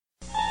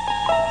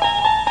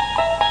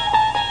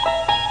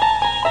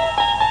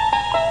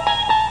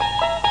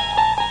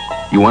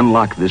You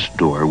unlock this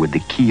door with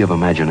the key of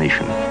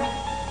imagination.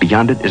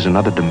 Beyond it is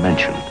another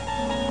dimension.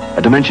 A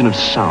dimension of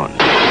sound.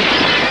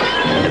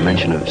 A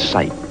dimension of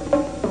sight.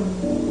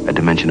 A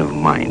dimension of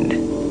mind.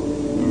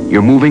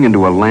 You're moving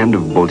into a land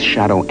of both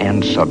shadow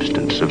and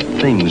substance, of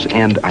things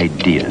and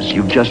ideas.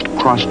 You've just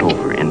crossed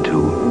over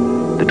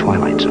into the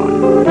Twilight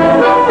Zone.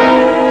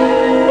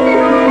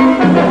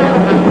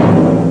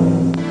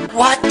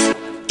 What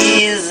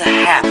is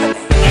happening?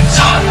 It's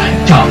all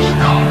I don't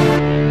know.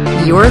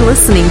 You're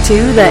listening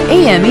to the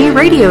AME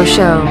Radio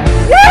Show.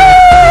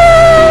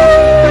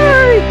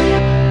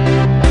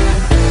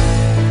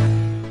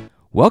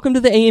 Welcome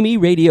to the AME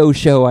Radio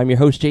Show. I'm your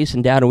host,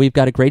 Jason Dowd, and we've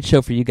got a great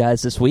show for you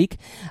guys this week.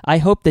 I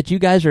hope that you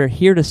guys are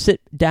here to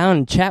sit down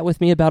and chat with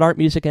me about art,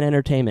 music, and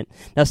entertainment.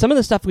 Now, some of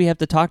the stuff we have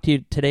to talk to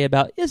you today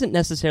about isn't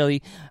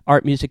necessarily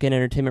art, music, and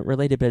entertainment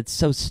related, but it's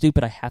so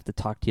stupid I have to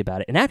talk to you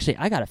about it. And actually,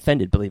 I got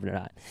offended, believe it or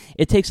not.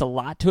 It takes a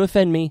lot to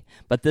offend me,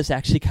 but this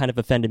actually kind of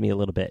offended me a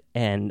little bit.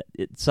 And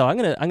so I'm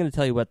gonna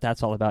tell you what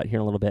that's all about here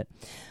in a little bit.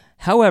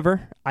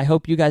 However, I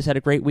hope you guys had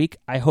a great week.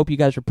 I hope you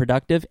guys were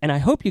productive, and I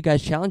hope you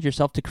guys challenge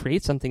yourself to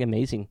create something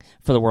amazing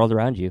for the world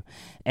around you.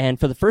 And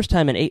for the first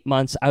time in 8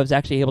 months, I was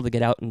actually able to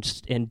get out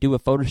and do a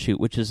photo shoot,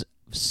 which is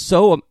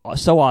so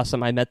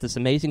awesome. I met this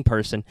amazing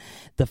person.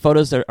 The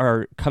photos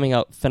are coming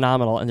out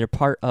phenomenal, and they're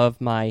part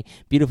of my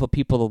Beautiful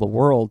People of the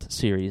World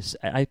series.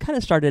 I kind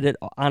of started it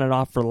on and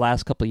off for the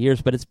last couple of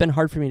years, but it's been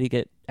hard for me to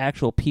get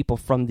actual people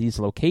from these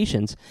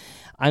locations.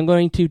 I'm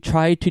going to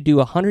try to do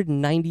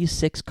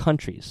 196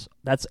 countries.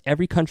 That's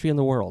every country in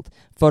the world,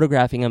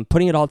 photographing them,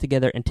 putting it all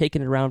together, and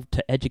taking it around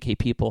to educate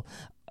people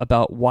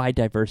about why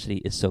diversity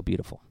is so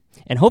beautiful.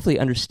 And hopefully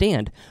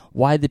understand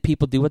why the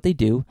people do what they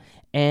do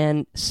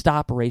and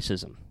stop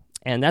racism.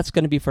 And that's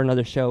going to be for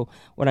another show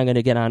when I'm going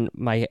to get on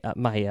my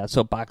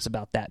soapbox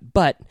about that.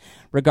 But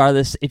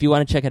regardless, if you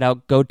want to check it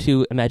out, go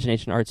to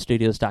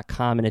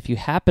imaginationartstudios.com. And if you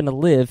happen to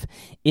live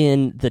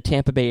in the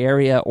Tampa Bay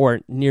area or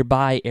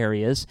nearby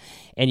areas,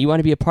 and you want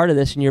to be a part of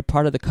this and you're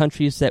part of the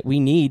countries that we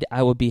need,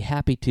 I will be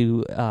happy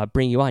to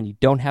bring you on. You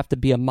don't have to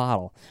be a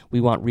model.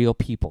 We want real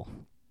people.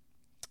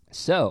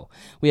 So,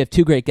 we have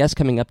two great guests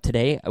coming up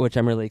today, which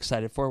I'm really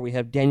excited for. We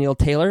have Danielle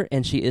Taylor,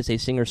 and she is a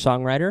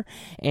singer-songwriter,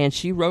 and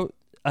she wrote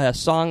a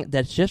song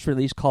that's just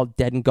released called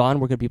Dead and Gone.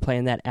 We're going to be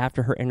playing that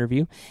after her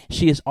interview.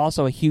 She is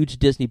also a huge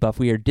Disney buff.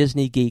 We are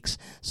Disney geeks,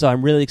 so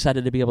I'm really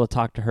excited to be able to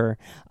talk to her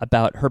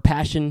about her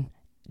passion,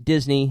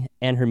 Disney,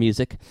 and her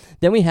music.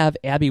 Then we have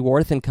Abby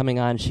Wathen coming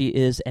on. She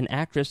is an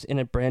actress in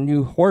a brand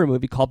new horror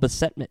movie called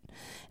Besetment.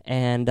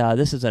 And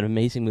this is an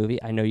amazing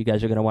movie. I know you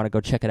guys are going to want to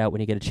go check it out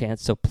when you get a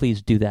chance, so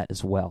please do that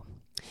as well.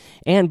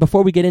 And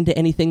before we get into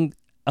anything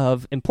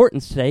of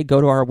importance today, go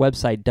to our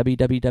website,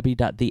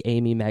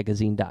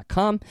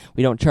 www.theamemagazine.com.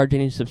 We don't charge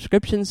any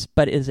subscriptions,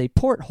 but it is a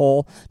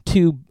porthole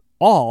to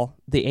all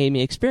the AME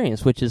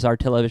experience, which is our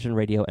television,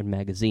 radio, and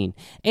magazine,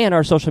 and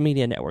our social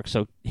media network.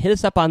 So hit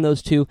us up on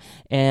those two,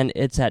 and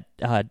it's at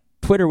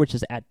Twitter, which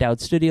is at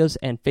Dowd Studios,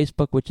 and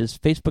Facebook, which is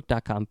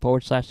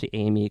facebook.com/the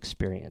AME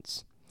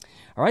experience.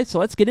 All right, so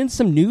let's get into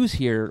some news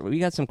here. We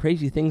got some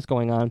crazy things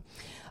going on.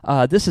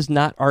 This is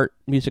not art,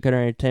 music, or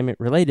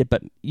entertainment related,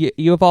 but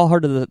you have all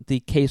heard of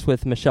the case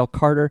with Michelle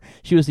Carter.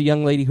 She was the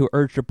young lady who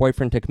urged her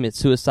boyfriend to commit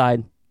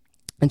suicide,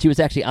 and she was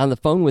actually on the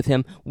phone with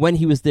him when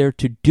he was there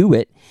to do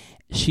it.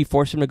 She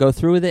forced him to go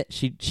through with it.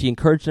 She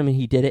encouraged him, and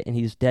he did it, and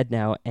he's dead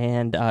now.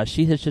 And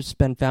she has just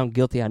been found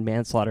guilty on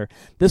manslaughter.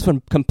 This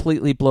one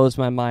completely blows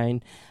my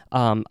mind.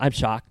 I'm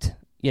shocked.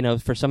 You know,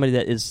 for somebody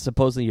that is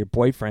supposedly your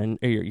boyfriend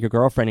or your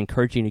girlfriend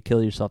encouraging you to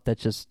kill yourself,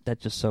 that's just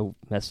so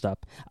messed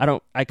up.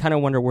 I kind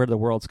of wonder where the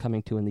world's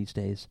coming to in these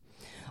days.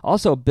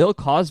 Also, Bill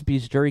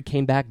Cosby's jury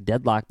came back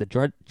deadlocked.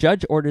 The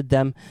judge ordered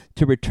them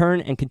to return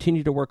and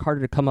continue to work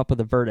harder to come up with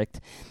a verdict.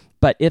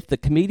 But if the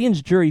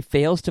comedian's jury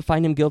fails to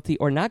find him guilty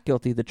or not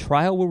guilty, the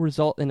trial will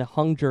result in a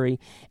hung jury,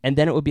 and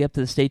then it will be up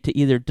to the state to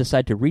either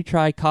decide to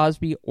retry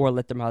Cosby or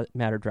let the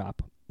matter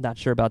drop. Not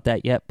sure about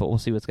that yet, but we'll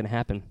see what's going to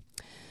happen.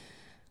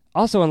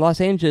 Also in Los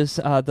Angeles,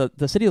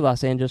 the city of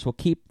Los Angeles will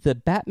keep the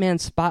Batman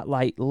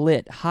spotlight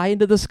lit high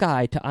into the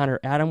sky to honor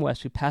Adam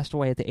West, who passed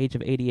away at the age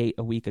of 88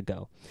 a week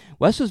ago.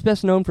 West was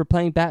best known for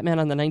playing Batman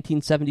on the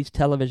 1970s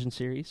television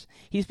series.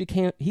 He's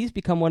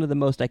become one of the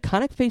most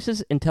iconic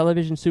faces in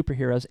television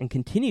superheroes and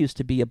continues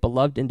to be a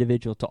beloved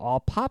individual to all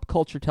pop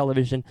culture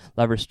television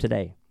lovers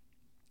today.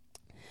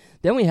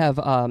 Then we have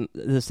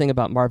this thing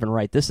about Marvin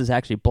Wright. This is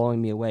actually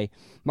blowing me away.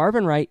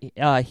 Marvin Wright,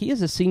 he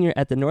is a senior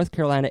at the North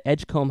Carolina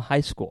Edgecombe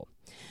High School.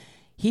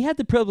 He had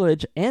the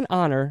privilege and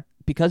honor,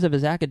 because of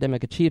his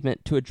academic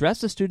achievement, to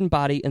address the student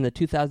body in the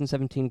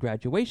 2017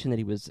 graduation that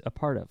he was a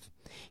part of.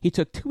 He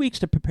took 2 weeks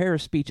to prepare a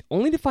speech,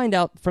 only to find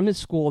out from his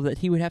school that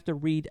he would have to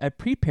read a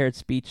prepared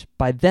speech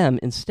by them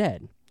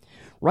instead.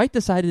 Wright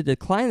decided to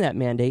decline that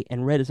mandate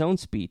and read his own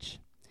speech.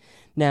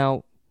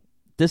 Now,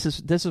 this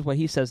is what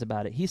he says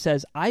about it. He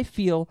says, "I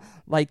feel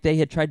like they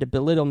had tried to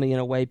belittle me in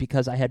a way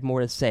because I had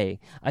more to say.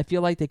 I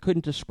feel like they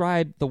couldn't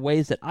describe the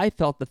ways that I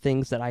felt the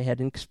things that I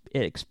had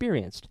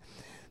experienced.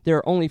 There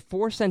are only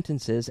 4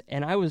 sentences,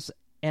 and I was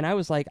And I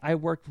was like, I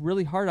worked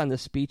really hard on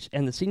this speech,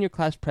 and the senior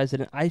class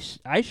president,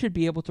 I should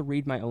be able to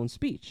read my own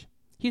speech.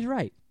 He's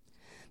right.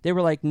 They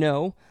were like,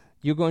 no,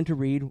 you're going to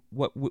read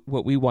what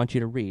we want you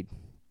to read.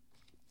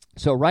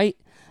 So Wright,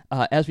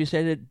 as we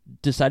said,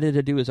 decided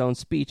to do his own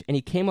speech, and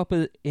he came up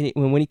with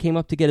when he came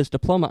up to get his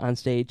diploma on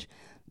stage,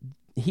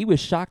 he was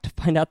shocked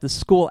to find out the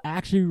school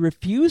actually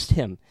refused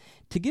him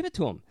to give it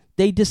to him.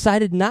 They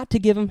decided not to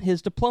give him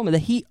his diploma that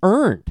he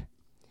earned.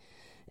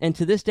 And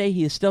to this day,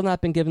 he has still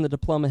not been given the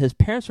diploma. His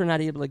parents were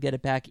not able to get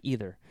it back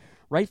either.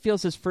 Wright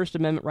feels his First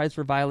Amendment rights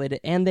were violated,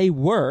 and they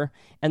were,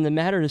 and the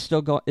matter is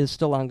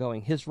still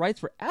ongoing. His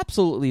rights were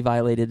absolutely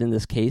violated in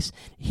this case.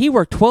 He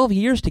worked 12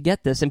 years to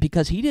get this, and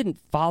because he didn't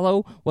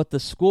follow what the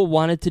school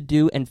wanted to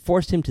do and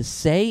forced him to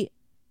say,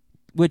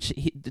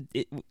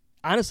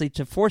 honestly,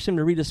 to force him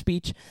to read a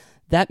speech,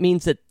 that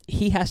means that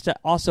he has to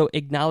also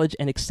acknowledge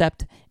and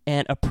accept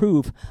and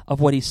approve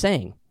of what he's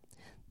saying.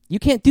 You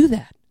can't do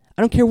that.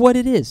 I don't care what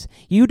it is.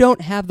 You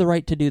don't have the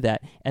right to do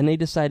that. And they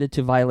decided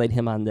to violate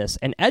him on this.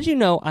 And as you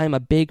know, I'm a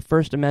big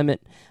First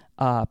Amendment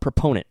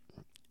proponent.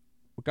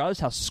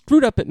 Regardless how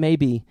screwed up it may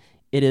be,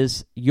 it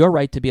is your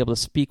right to be able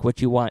to speak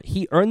what you want.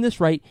 He earned this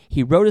right.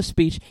 He wrote a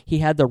speech. He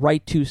had the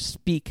right to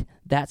speak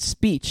that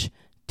speech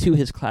to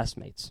his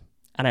classmates.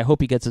 And I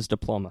hope he gets his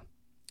diploma.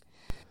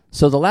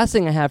 So the last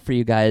thing I have for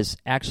you guys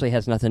actually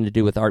has nothing to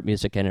do with art,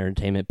 music, and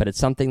entertainment, but it's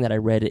something that I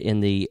read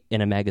in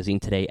a magazine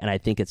today, and I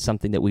think it's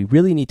something that we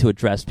really need to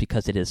address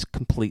because it is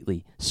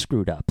completely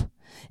screwed up.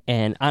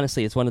 And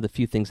honestly, it's one of the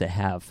few things that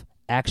have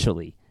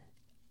actually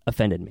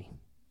offended me.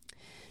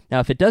 Now,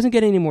 if it doesn't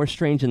get any more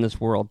strange in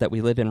this world that we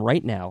live in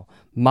right now,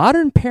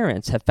 modern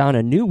parents have found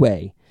a new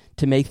way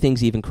to make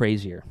things even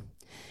crazier.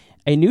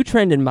 A new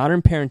trend in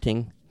modern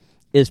parenting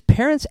is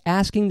parents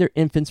asking their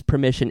infants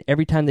permission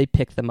every time they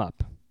pick them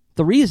up.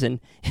 The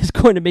reason is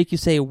going to make you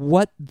say,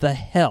 what the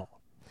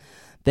hell?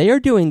 They are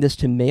doing this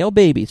to male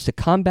babies to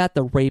combat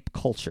the rape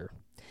culture.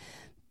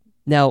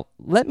 Now,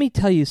 let me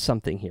tell you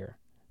something here.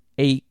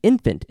 An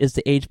infant is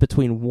the age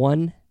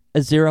between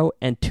 0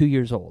 and 2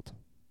 years old.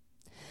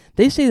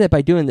 They say that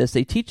by doing this,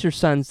 they teach their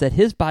sons that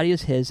his body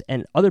is his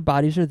and other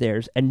bodies are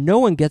theirs, and no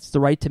one gets the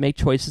right to make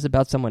choices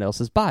about someone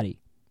else's body.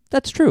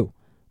 That's true,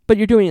 but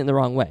you're doing it in the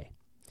wrong way.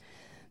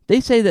 They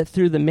say that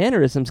through the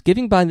mannerisms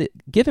given by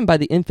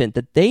the infant,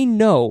 that they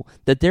know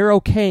that they're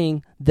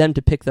okaying them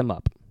to pick them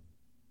up.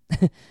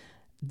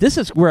 This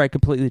is where I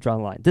completely draw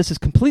the line. This is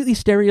completely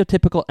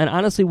stereotypical and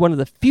honestly one of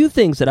the few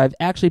things that I've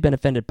actually been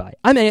offended by.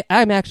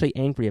 I'm actually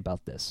angry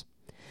about this.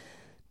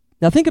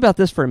 Now think about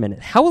this for a minute.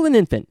 How will an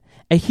infant,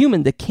 a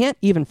human that can't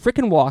even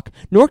frickin' walk,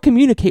 nor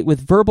communicate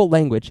with verbal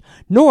language,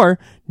 nor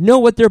know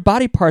what their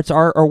body parts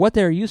are or what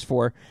they are used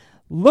for,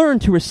 learn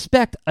to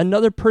respect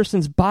another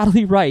person's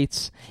bodily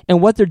rights and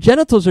what their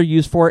genitals are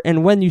used for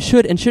and when you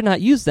should and should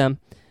not use them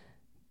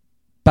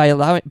by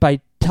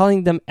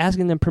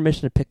asking them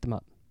permission to pick them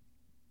up?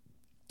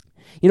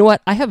 You know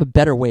what? I have a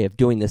better way of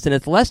doing this, and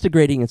it's less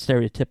degrading and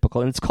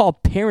stereotypical, and it's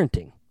called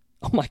parenting.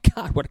 Oh my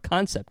God, what a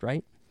concept,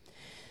 right?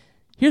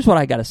 Here's what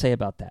I got to say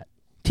about that.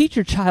 Teach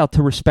your child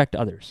to respect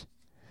others.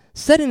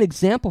 Set an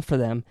example for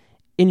them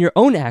in your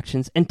own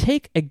actions and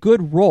take a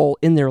good role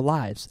in their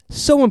lives.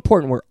 So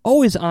important. We're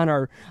always on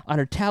our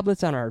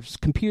tablets, on our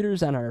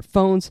computers, on our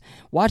phones,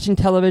 watching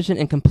television,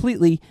 and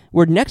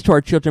we're next to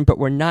our children, but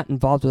we're not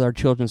involved with our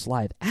children's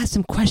life. Ask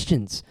them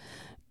questions.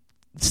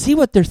 See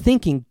what they're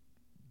thinking.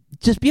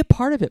 Just be a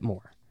part of it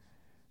more.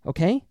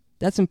 Okay?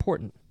 That's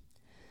important.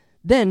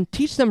 Then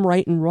teach them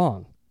right and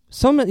wrong.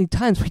 So many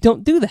times we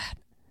don't do that.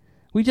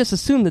 We just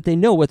assume that they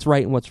know what's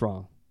right and what's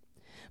wrong.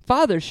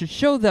 Fathers should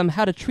show them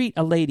how to treat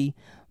a lady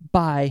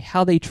by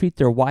how they treat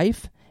their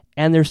wife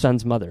and their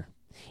son's mother.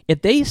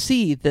 If they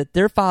see that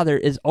their father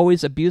is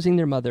always abusing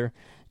their mother,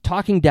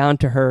 talking down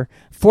to her,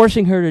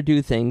 forcing her to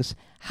do things,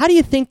 how do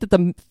you think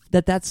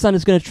that that son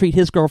is going to treat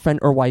his girlfriend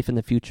or wife in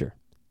the future?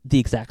 The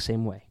exact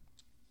same way.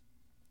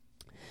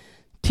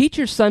 Teach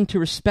your son to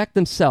respect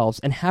themselves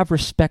and have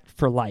respect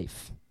for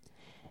life.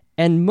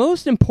 And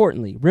most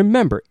importantly,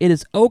 remember, it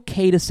is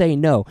okay to say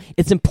no.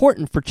 It's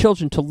important for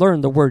children to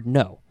learn the word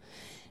no.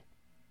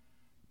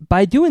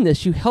 By doing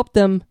this, you help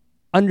them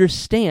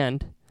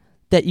understand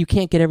that you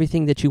can't get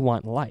everything that you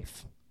want in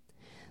life.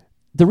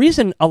 The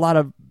reason a lot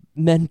of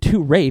men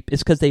do rape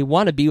is because they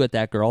want to be with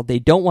that girl. They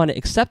don't want to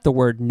accept the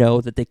word no,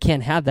 that they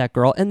can't have that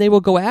girl, and they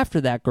will go after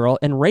that girl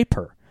and rape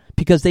her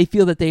because they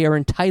feel that they are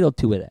entitled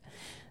to it.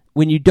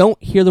 When you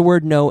don't hear the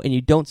word no and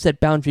you don't set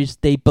boundaries,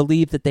 they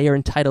believe that they are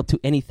entitled to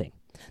anything.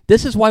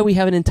 This is why we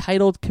have an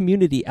entitled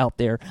community out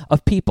there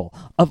of people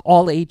of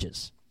all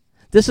ages.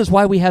 This is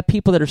why we have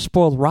people that are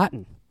spoiled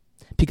rotten,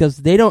 because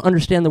they don't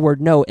understand the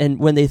word no, and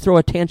when they throw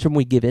a tantrum,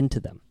 we give in to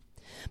them.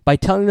 By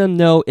telling them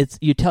no,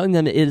 you're telling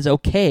them it is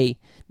okay.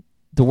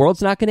 The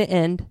world's not going to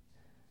end,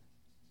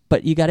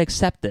 but you got to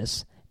accept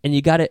this, and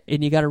you got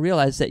to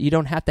realize that you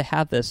don't have to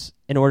have this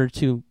in order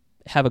to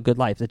have a good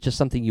life. It's just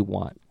something you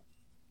want.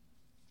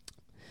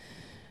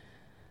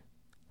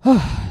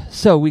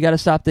 So we got to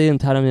stop the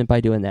entitlement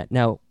by doing that.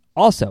 Now,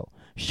 also,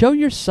 show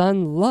your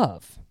son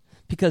love,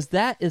 because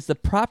that is the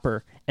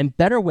proper and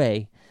better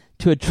way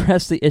to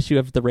address the issue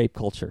of the rape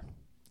culture.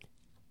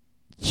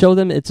 Show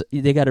them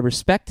they got to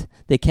respect,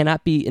 they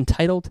cannot be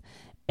entitled,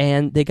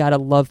 and they got to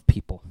love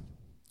people.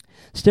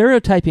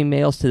 Stereotyping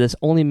males to this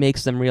only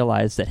makes them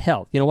realize that,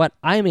 hell, you know what?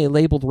 I'm a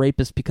labeled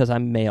rapist because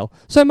I'm male,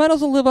 so I might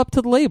as well live up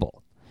to the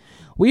label.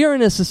 We are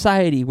in a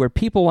society where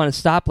people want to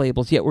stop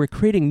labels, yet we're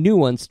creating new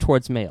ones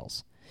towards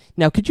males.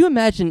 Now, could you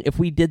imagine if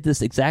we did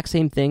this exact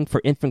same thing for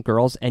infant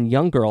girls and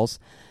young girls,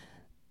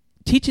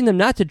 teaching them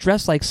not to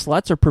dress like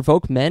sluts or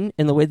provoke men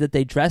in the way that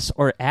they dress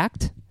or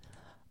act?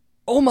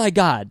 Oh my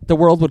God, the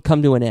world would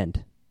come to an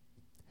end.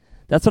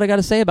 That's what I got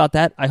to say about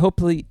that.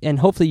 Hopefully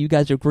you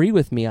guys agree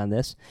with me on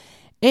this.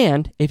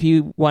 And if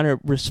you want to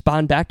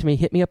respond back to me,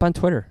 hit me up on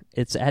Twitter.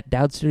 It's at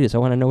Dowd Studios. I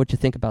want to know what you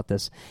think about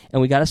this. And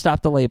we got to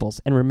stop the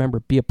labels. And remember,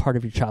 be a part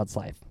of your child's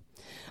life.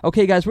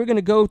 Okay, guys, we're going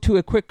to go to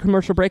a quick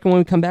commercial break. And when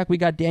we come back, we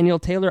got Danielle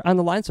Taylor on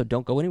the line, so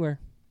don't go anywhere.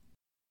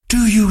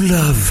 Do you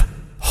love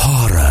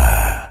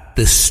horror,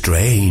 the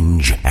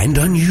strange and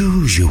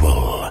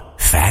unusual,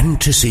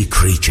 fantasy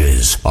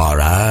creatures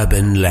or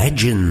urban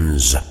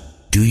legends?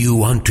 Do you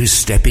want to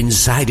step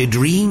inside a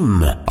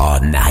dream or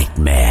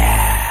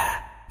nightmare?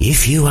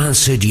 If you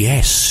answered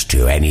yes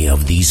to any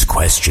of these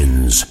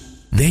questions,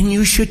 then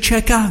you should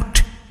check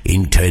out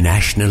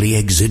internationally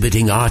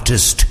exhibiting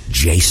artist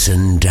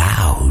Jason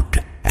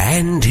Dowd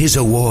and his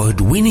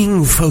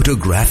award-winning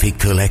photographic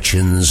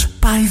collections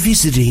by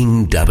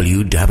visiting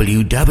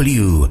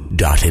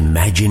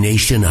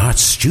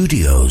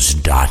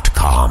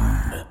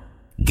www.imaginationartstudios.com.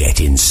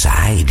 Get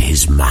inside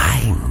his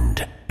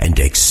mind and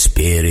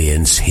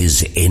experience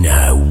his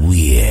inner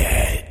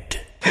weird.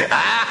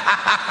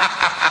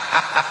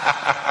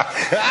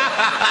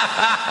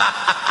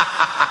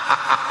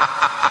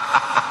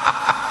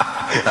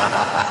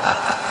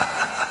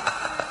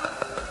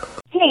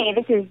 Hey,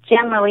 this is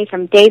Jen Lilly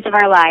from Days of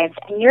Our Lives,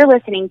 and you're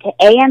listening to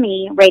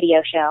AME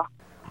Radio Show.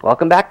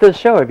 Welcome back to the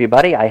show,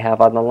 everybody. I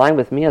have on the line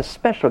with me a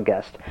special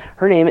guest.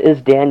 Her name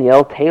is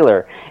Danielle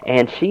Taylor,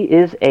 and she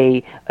is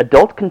a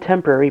adult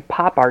contemporary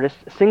pop artist,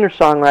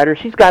 singer-songwriter.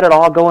 She's got it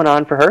all going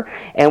on for her,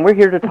 and we're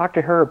here to talk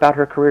to her about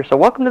her career. So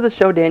welcome to the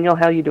show, Danielle.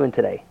 How are you doing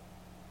today?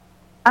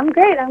 I'm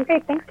great.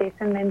 Thanks,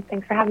 Jason, and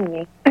thanks for having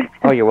me.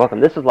 Oh, you're welcome.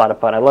 This is a lot of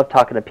fun. I love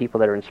talking to people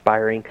that are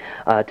inspiring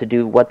to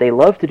do what they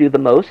love to do the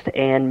most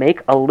and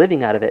make a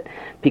living out of it.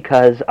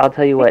 Because I'll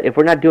tell you what, if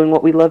we're not doing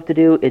what we love to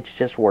do, it's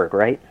just work,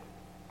 right?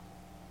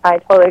 I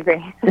totally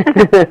agree.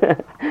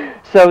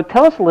 So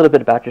tell us a little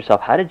bit about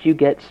yourself. How did you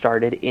get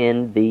started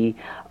in the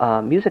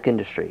music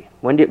industry?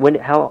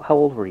 How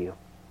old were you?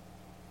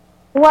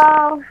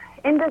 Well,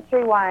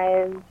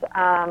 industry-wise,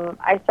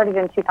 I started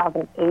in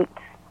 2008.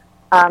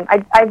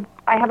 I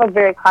have a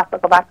very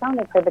classical background.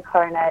 I played the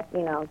clarinet,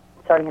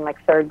 starting in like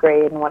third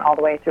grade and went all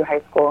the way through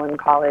high school and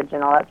college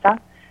and all that stuff.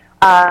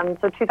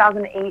 So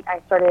 2008, I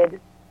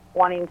started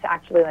wanting to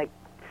actually like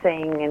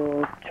sing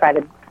and try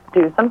to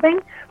do something,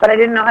 but I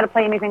didn't know how to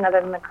play anything other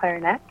than the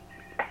clarinet.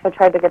 So I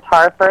tried the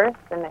guitar first,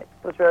 and it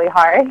was really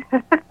hard.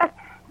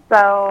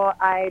 So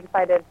I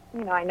decided,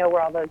 I know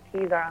where all those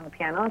keys are on the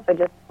piano, so I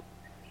just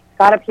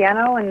got a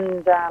piano,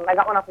 and I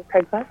got one off of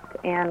Craigslist,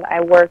 and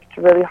I worked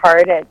really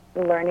hard at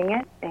learning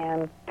it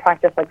and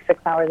practiced like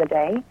 6 hours a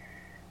day,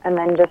 and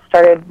then just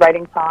started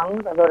writing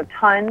songs. I wrote a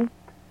ton.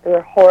 They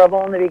were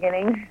horrible in the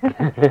beginning.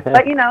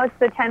 But, it's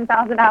the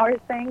 10,000 hours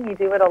thing. You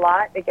do it a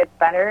lot, it gets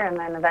better, and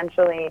then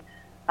eventually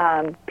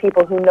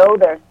people who know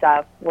their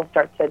stuff will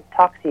start to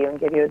talk to you and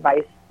give you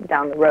advice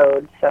down the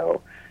road.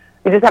 So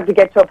you just have to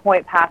get to a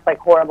point past like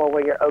horrible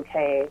where you're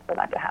okay for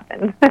that to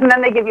happen. And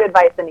then they give you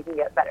advice and you can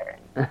get better.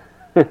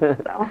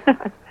 So.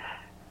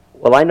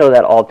 Well, I know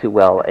that all too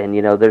well, and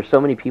there's so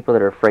many people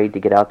that are afraid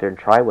to get out there and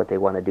try what they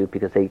want to do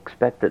because they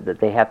expect that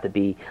they have to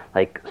be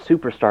like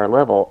superstar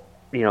level,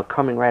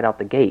 coming right out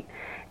the gate.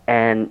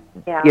 And,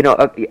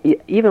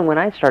 even when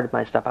I started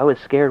my stuff, I was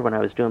scared when I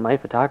was doing my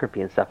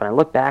photography and stuff, and I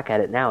look back at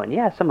it now, and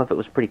yeah, some of it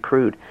was pretty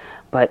crude,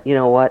 but you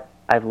know what?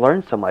 I've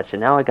learned so much, and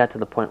now I got to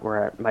the point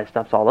where my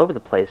stuff's all over the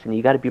place, and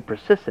you got to be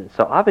persistent.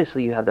 So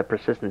obviously you have the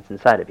persistence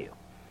inside of you.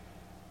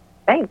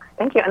 Thank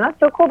you. And that's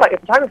so cool about your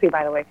photography,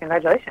 by the way.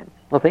 Congratulations.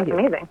 Well, thank you.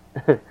 Amazing.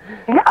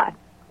 Yeah.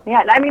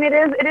 I mean, it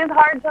is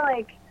hard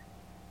to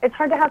it's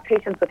hard to have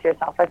patience with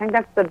yourself. I think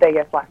that's the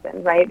biggest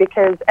lesson, right?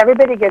 Because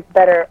everybody gets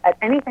better at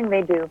anything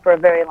they do for a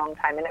very long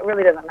time, and it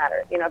really doesn't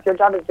matter. If your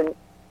job is to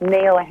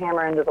nail a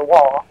hammer into the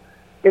wall,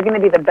 you're going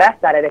to be the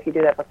best at it if you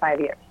do that for 5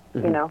 years,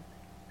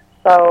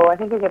 So I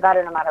think you get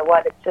better no matter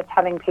what. It's just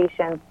having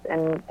patience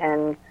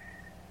and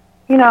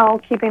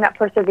keeping that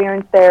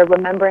perseverance there,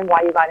 remembering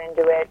why you got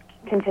into it,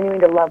 continuing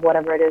to love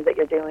whatever it is that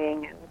you're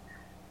doing, and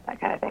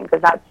that kind of thing,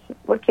 because that's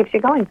what keeps you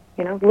going.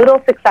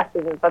 Little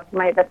successes, that's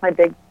my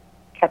big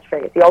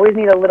catchphrase. You always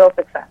need a little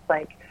success.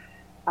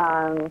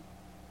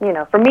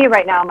 For me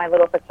right now, my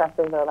little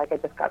successes are like I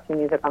just got some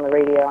music on the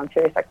radio on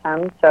Sirius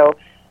XM, so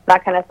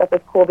that kind of stuff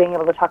is cool. Being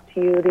able to talk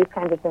to you, these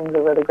kinds of things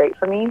are really great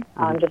for me.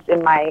 Just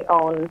in my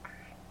own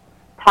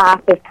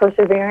path of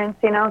perseverance,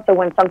 So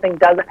when something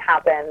doesn't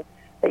happen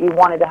that you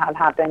wanted to have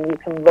happen, you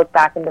can look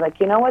back and be like,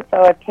 you know what?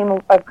 So I've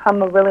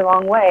come a really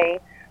long way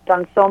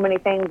done so many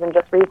things, and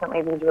just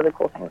recently these really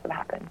cool things have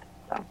happened.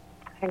 So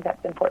I think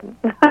that's important.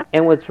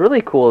 And what's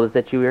really cool is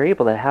that you were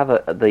able to have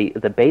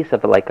the base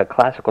of like a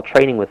classical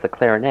training with the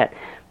clarinet.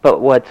 But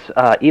what's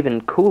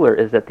even cooler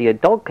is that the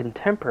adult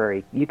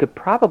contemporary, you could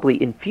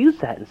probably infuse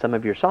that in some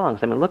of your songs.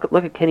 I mean, look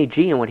at Kenny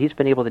G and what he's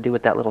been able to do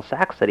with that little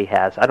sax that he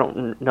has. I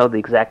don't know the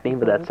exact name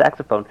of that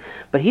saxophone,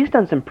 but he's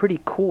done some pretty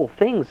cool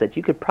things that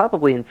you could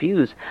probably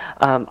infuse.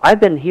 I've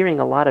been hearing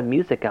a lot of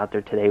music out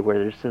there today where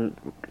there's some,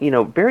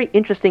 very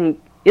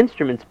interesting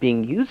instruments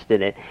being used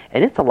in it,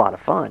 and it's a lot of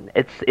fun.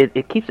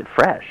 It keeps it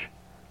fresh.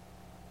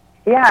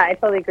 Yeah, I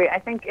totally agree. I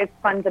think it's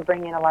fun to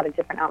bring in a lot of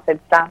different outside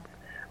stuff.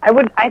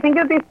 I think it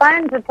would be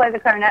fun to play the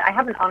clarinet. I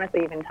haven't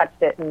honestly even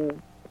touched it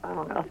in, I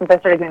don't know, since I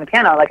started doing the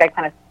piano. Like, I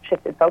kind of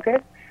shifted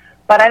focus.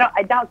 But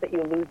I doubt that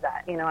you lose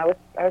that. I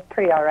was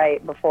pretty all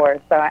right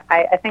before. So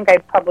I think I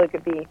probably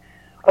could be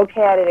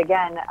okay at it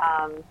again.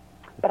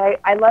 But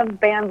I love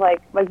bands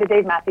like the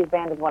Dave Matthews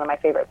Band is one of my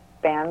favorite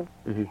bands.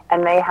 Mm-hmm.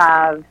 And they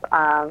have,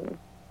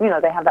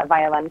 they have that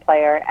violin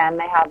player and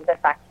they have the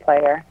sax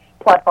player,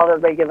 plus all the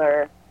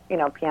regular,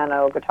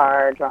 piano,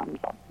 guitar, drums,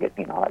 all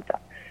that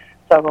stuff.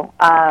 So,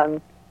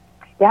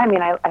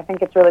 I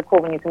think it's really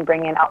cool when you can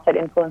bring in outside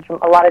influence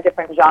from a lot of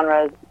different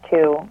genres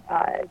to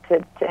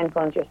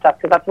influence your stuff,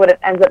 because that's what it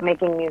ends up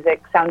making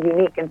music sound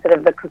unique instead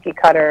of the cookie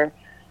cutter,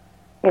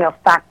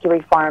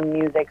 factory farm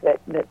music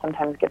that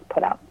sometimes gets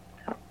put out.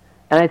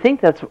 And I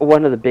think that's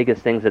one of the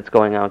biggest things that's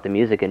going on with the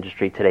music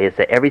industry today is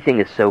that everything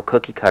is so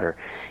cookie cutter.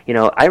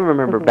 I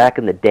remember back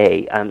in the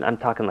day, I'm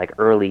talking like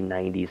early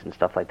 90s and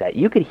stuff like that,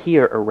 you could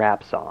hear a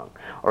rap song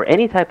or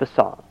any type of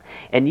song,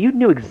 and you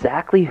knew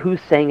exactly who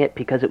sang it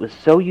because it was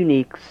so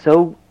unique,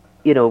 so,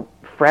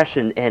 fresh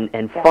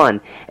and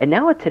fun. And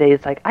now today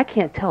it's like, I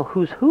can't tell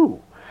who's who.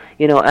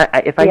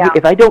 If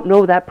I don't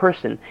know that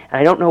person and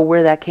I don't know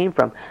where that came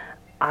from,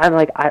 I'm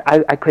like,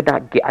 I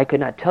could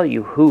not tell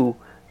you who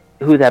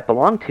that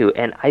belonged to,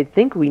 and I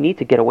think we need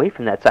to get away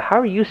from that. So how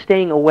are you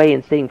staying away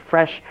and staying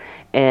fresh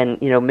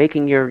and,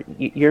 making your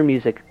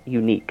music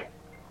unique?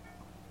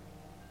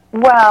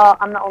 Well,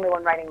 I'm the only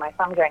one writing my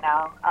songs right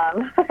now.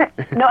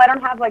 No, I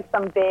don't have like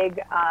some big,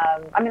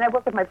 I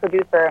work with my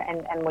producer,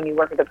 and when you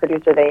work with a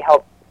producer, they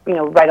help,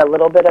 write a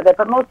little bit of it,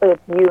 but mostly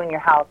it's you in your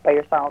house by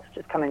yourself,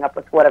 just coming up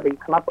with whatever you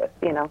come up with,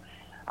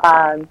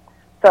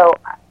 So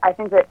I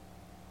think that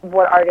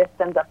what artists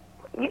ends up,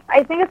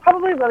 I think it's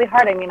probably really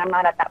hard. I'm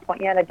not at that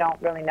point yet. I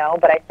don't really know.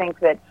 But I think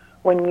that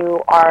when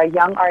you are a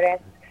young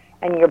artist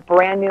and you're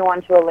brand new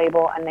onto a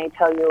label and they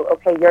tell you,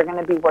 okay, you're going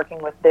to be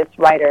working with this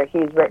writer.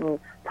 He's written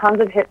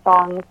tons of hit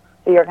songs,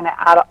 so you're going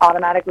to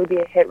automatically be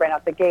a hit right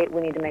out the gate. We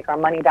need to make our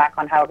money back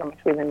on however much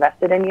we've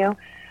invested in you.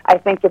 I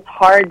think it's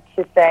hard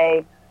to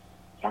say,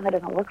 yeah, that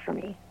doesn't work for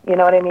me. You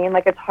know what I mean?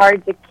 Like, it's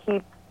hard to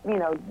keep,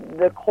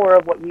 the core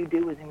of what you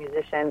do as a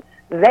musician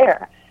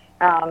there.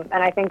 And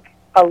I think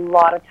a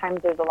lot of times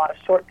there's a lot of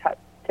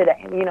shortcuts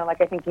today.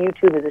 I think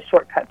YouTube is a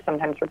shortcut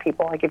sometimes for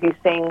people. Like, if you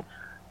sing,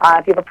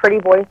 if you have a pretty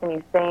voice and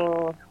you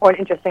sing, or an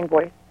interesting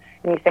voice,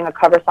 and you sing a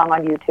cover song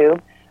on YouTube,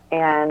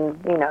 and,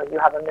 you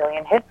have 1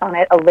 million hits on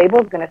it, a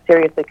label's going to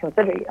seriously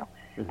consider you.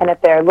 Mm-hmm. And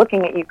if they're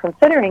looking at you,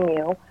 considering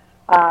you,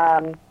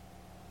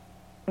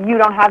 you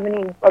don't have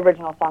any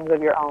original songs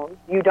of your own.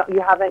 You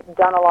haven't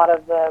done a lot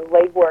of the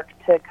legwork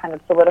to kind of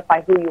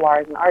solidify who you are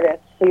as an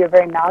artist, so you're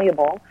very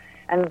malleable.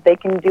 And they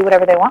can do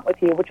whatever they want with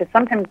you, which is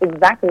sometimes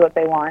exactly what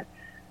they want.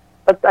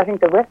 But I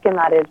think the risk in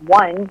that is,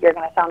 one, you're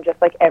going to sound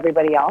just like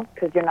everybody else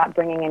because you're not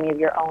bringing any of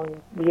your own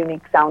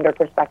unique sound or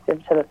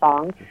perspective to the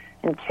song.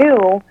 And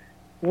two,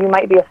 you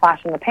might be a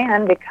flash in the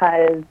pan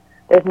because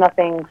there's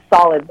nothing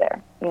solid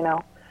there,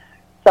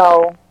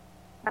 So,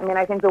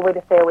 I think the way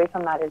to stay away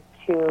from that is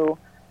to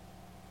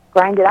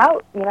grind it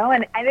out,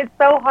 and it's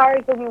so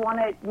hard because you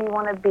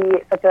want to be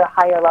at such a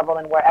higher level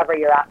than wherever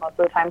you're at most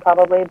of the time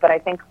probably, but I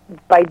think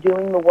by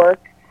doing the work,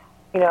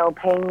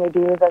 paying your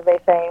dues, as they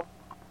say,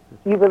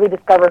 you really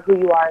discover who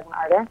you are as an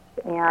artist,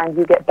 and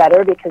you get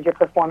better because you're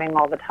performing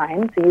all the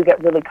time, so you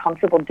get really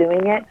comfortable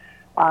doing it,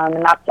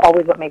 and that's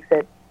always what makes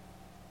it,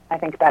 I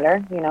think,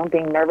 better.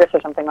 Being nervous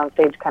or something on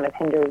stage kind of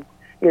hinders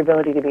your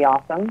ability to be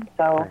awesome,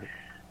 so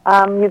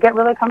you get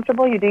really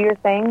comfortable, you do your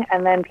thing,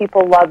 and then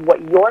people love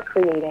what you're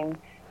creating.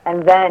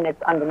 And then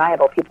it's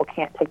undeniable. People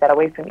can't take that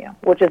away from you,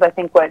 which is, I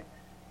think, what,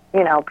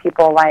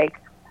 people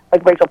like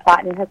Rachel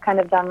Platten has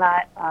kind of done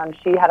that.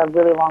 She had a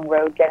really long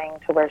road getting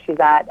to where she's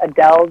at.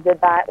 Adele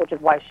did that, which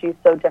is why she's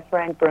so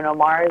different. Bruno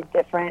Mars,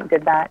 different,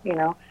 did that,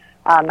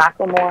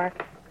 Macklemore,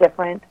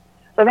 different.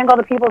 So I think all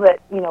the people that,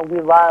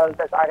 we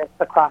love as artists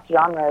across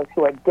genres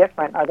who are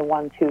different are the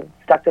ones who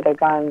stuck to their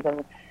guns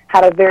and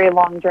had a very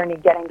long journey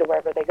getting to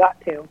wherever they got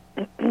to.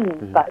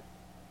 But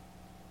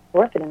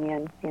worth it in the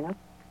end,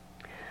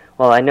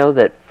 Well, I know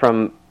that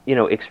from,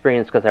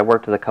 experience, because I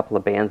worked with a couple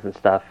of bands and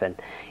stuff, and,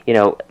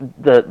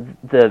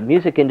 the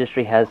music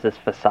industry has this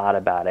facade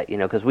about it,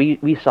 because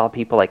we saw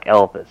people like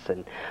Elvis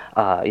and,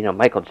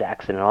 Michael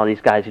Jackson and all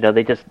these guys,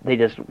 they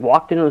just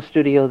walked into the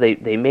studio,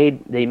 they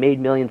made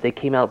millions, they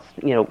came out,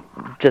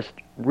 just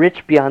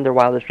rich beyond their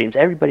wildest dreams.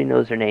 Everybody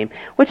knows their name,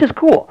 which is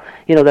cool.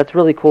 That's a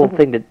really cool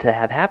thing to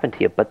have happen to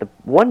you. But the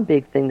one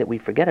big thing that we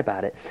forget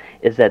about it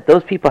is that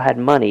those people had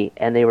money,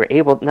 and they were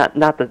able, not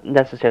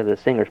necessarily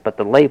the singers, but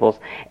the labels,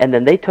 and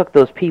then they took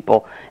those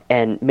people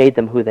and made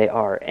them who they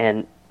are.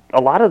 And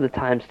a lot of the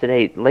times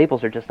today,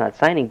 labels are just not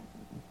signing,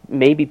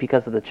 maybe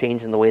because of the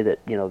change in the way that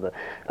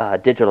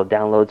the digital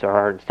downloads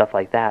are and stuff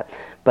like that,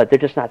 but they're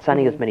just not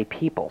signing as many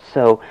people.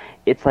 So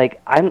it's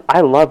like I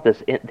love the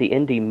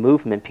indie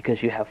movement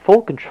because you have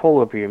full control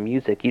over your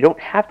music. You don't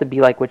have to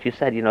be like what you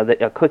said,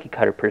 a cookie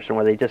cutter person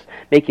where they just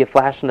make you a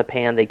flash in the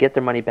pan, they get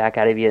their money back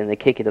out of you, and they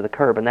kick you to the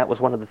curb. And that was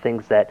one of the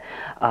things that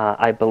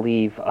I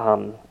believe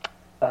I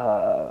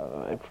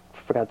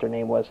forgot their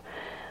name was.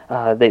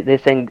 They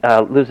sang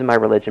 "Losing My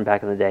Religion"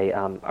 back in the day.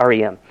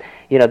 REM.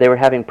 They were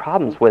having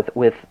problems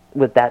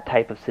with that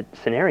type of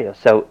scenario.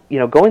 So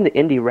going the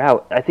indie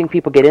route, I think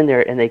people get in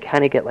there and they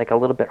kind of get like a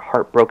little bit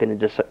heartbroken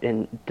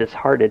and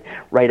disheartened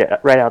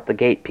right out the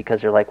gate because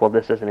they're like, well,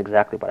 this isn't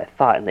exactly what I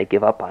thought, and they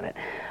give up on it.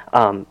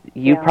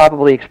 You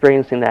probably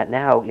experiencing that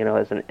now,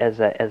 as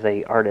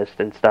a artist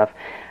and stuff.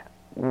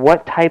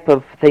 What type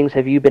of things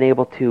have you been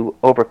able to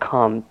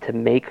overcome to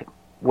make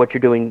what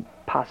you're doing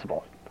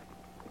possible?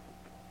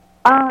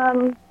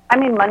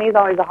 Money is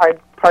always a hard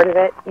part of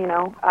it,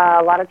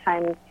 A lot of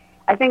times,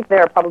 I think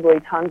there are probably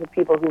tons of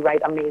people who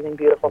write amazing,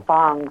 beautiful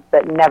songs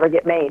that never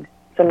get made,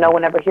 so no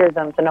one ever hears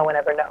them, so no one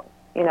ever knows,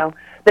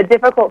 The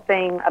difficult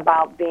thing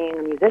about being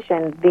a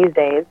musician these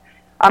days,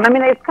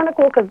 it's kind of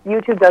cool because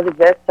YouTube does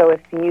exist, so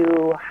if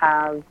you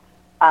have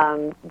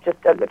just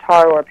a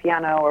guitar or a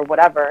piano or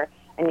whatever,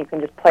 and you can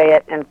just play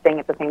it and sing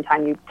at the same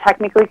time, you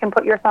technically can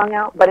put your song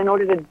out, but in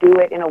order to do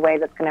it in a way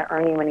that's going to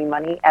earn you any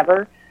money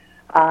ever,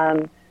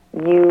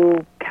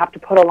 you have to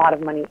put a lot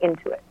of money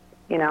into it,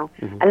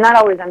 and that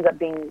always ends up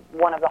being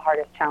one of the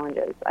hardest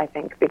challenges, I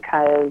think,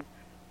 because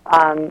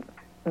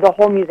the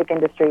whole music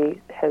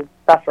industry has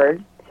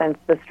suffered since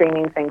the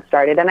streaming thing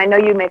started. And I know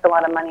you make a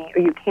lot of money,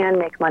 or you can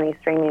make money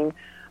streaming,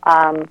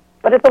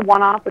 but it's a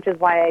one-off, which is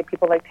why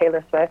people like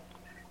Taylor Swift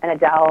and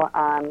Adele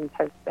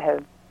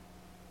have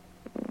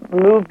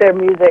moved their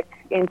music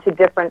into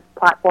different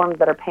platforms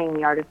that are paying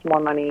the artists more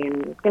money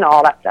and,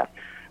 all that stuff.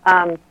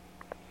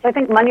 So I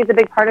think money is a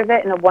big part of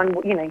it, and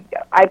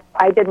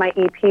I did my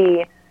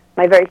EP,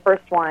 my very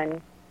first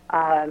one,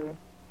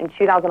 in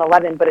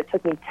 2011, but it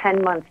took me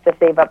 10 months to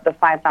save up the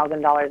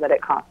 $5,000 that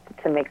it cost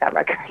to make that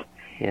record.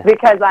 Yeah.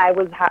 Because I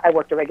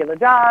worked a regular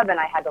job, and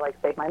I had to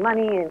save my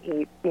money and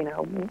eat,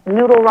 ramen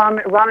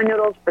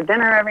noodles for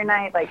dinner every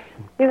night.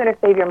 You got to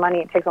save your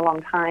money. It takes a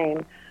long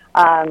time.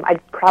 I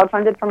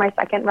crowdfunded for my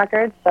second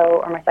record,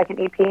 or my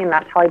second EP, and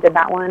that's how I did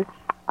that one.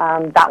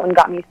 That one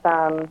got me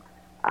some.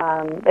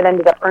 It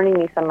ended up earning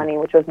me some money,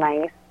 which was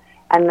nice.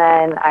 And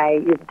then I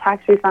used a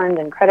tax refund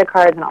and credit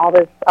cards and all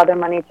this other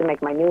money to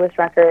make my newest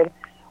record.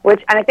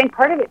 And I think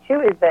part of it too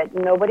is that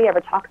nobody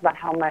ever talks about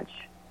how much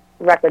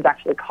records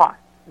actually cost.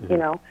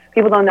 Mm-hmm.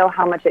 People don't know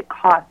how much it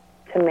costs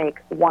to make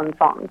one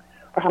song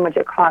or how much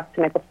it costs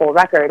to make a full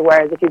record.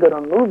 Whereas if you go to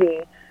a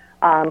movie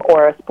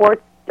or a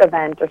sports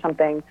event or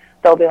something,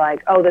 they'll be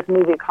like, oh, this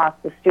movie cost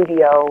the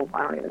studio,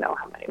 I don't even know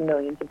how many,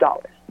 millions of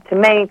dollars to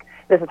make.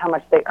 This is how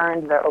much they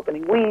earned their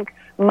opening week.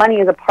 Money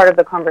is a part of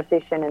the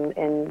conversation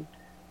in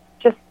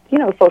just,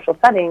 social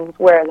settings,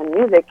 whereas in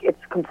music, it's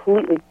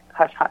completely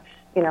hush-hush,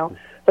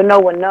 So no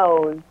one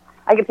knows.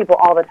 I get people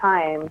all the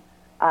time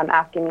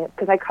asking me,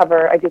 because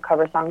I do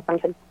cover songs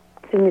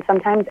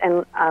sometimes,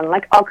 and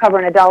I'll cover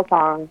an Adele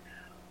song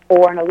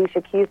or an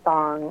Alicia Keys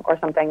song or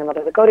something, and they'll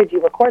be like, oh, did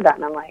you record that?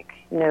 And I'm like,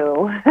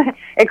 no.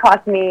 It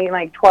cost me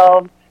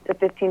 $1,200 to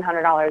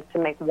 $1,500 to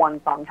make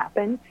one song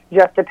happen,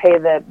 just to pay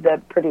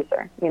the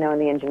producer,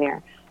 and the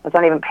engineer. It's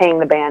not even paying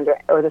the band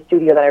or the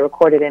studio that I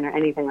recorded in or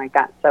anything like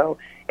that. So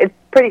it's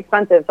pretty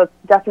expensive. So it's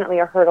definitely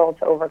a hurdle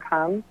to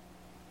overcome.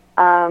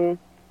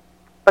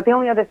 But the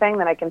only other thing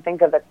that I can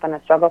think of that's been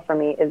a struggle for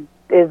me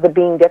is the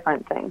being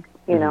different thing.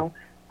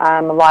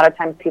 A lot of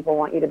times people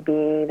want you to be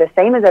the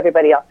same as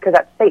everybody else because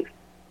that's safe.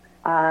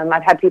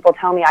 I've had people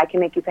tell me I can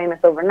make you famous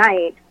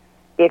overnight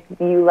if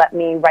you let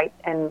me write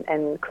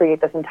and create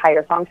this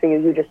entire song for you.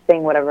 You just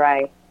sing whatever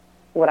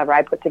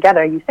I put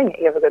together. You sing it.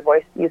 You have a good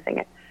voice. You sing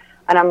it.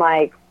 And I'm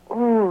like,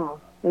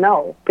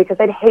 no, because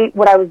I'd hate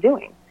what I was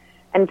doing.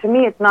 And to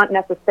me, it's not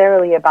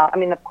necessarily about,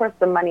 of course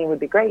the money would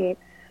be great,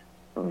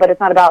 but it's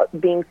not about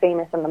being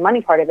famous and the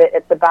money part of it.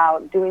 It's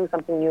about doing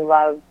something you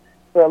love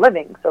for a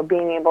living. So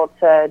being able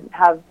to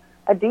have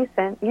a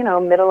decent,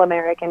 middle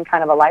American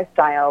kind of a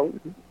lifestyle,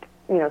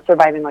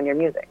 surviving on your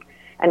music.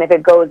 And if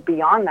it goes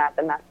beyond that,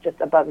 then that's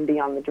just above and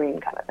beyond the dream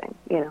kind of thing,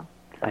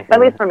 At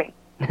least for me.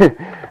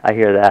 I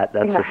hear that.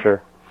 That's for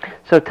sure.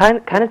 So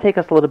kind of take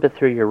us a little bit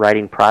through your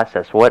writing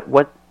process.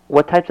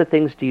 What types of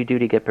things do you do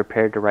to get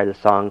prepared to write a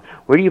song?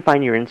 Where do you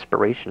find your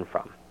inspiration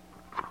from?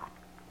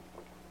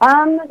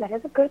 That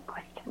is a good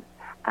question.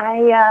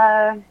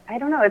 I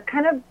don't know.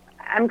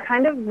 I'm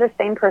kind of the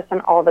same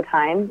person all the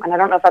time, and I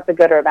don't know if that's a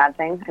good or a bad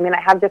thing.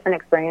 I have different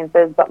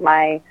experiences, but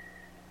my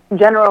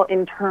general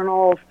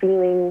internal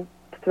feeling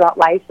throughout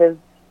life is,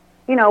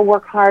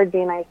 work hard, be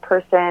a nice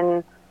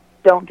person,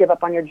 don't give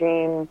up on your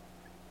dreams,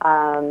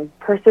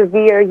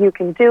 persevere, you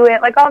can do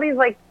it. Like all these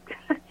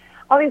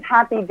all these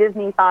happy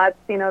Disney thoughts,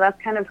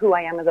 that's kind of who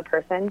I am as a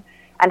person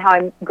and how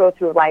I go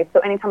through life. So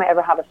anytime I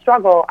ever have a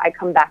struggle, I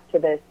come back to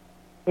this,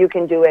 you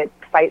can do it,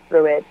 fight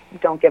through it,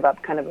 don't give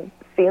up kind of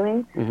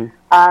feeling.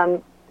 Mm-hmm.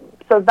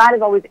 So that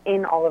is always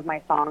in all of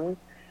my songs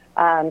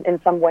in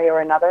some way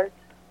or another.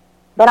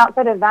 But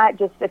outside of that,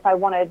 just if I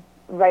want to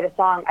write a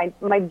song,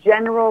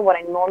 what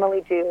I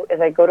normally do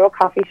is I go to a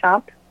coffee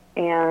shop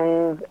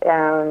and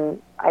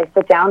I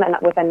sit down and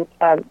with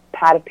a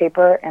pad of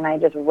paper and I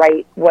just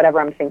write whatever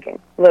I'm thinking,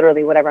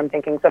 literally whatever I'm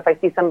thinking. So if I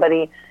see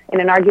somebody in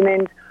an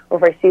argument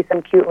or if I see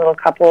some cute little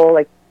couple,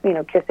 like,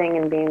 kissing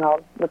and being all,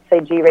 let's say,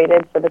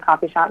 G-rated for the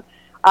coffee shop,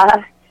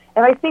 if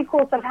I see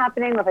cool stuff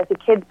happening or if I see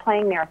kids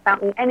playing near a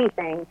fountain,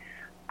 anything,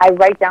 I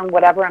write down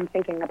whatever I'm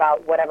thinking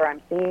about, whatever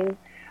I'm seeing.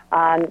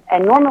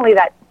 And normally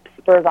that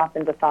spurs off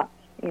into thoughts,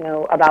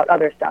 about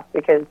other stuff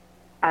because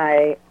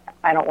I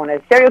don't want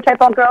to stereotype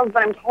all girls,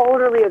 but I'm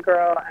totally a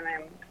girl and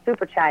I'm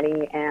super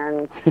chatty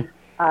and so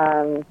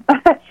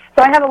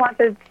I have a lot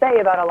to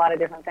say about a lot of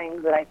different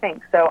things that I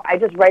think. So I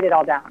just write it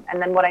all down.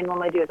 And then what I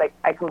normally do is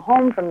I come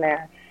home from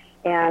there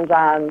and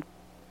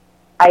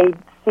I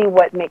see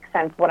what makes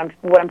sense, what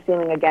I'm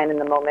feeling again in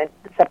the moment,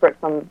 separate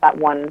from that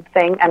one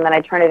thing, and then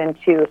I turn it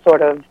into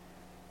sort of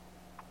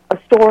a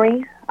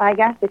story, I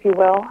guess, if you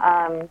will.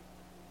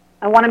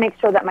 I want to make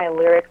sure that my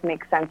lyrics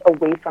make sense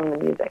away from the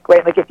music,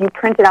 right? Like if you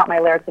printed out my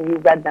lyrics and you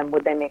read them,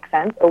 would they make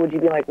sense? Or would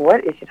you be like,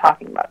 what is she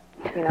talking about?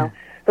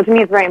 So to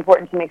me, it's very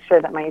important to make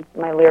sure that my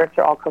lyrics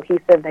are all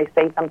cohesive. They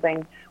say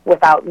something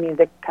without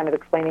music kind of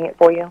explaining it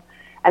for you.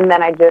 And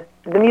then the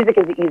music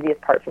is the easiest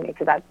part for me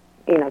because that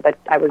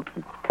I was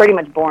pretty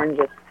much born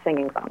just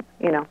singing songs,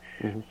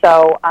 Mm-hmm.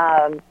 So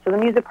the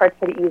music part's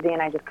pretty easy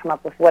and I just come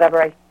up with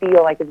whatever I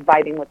feel like is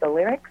vibing with the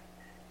lyrics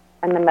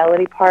and the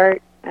melody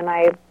part. And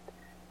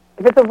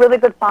if it's a really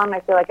good song,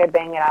 I feel like I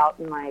bang it out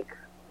in like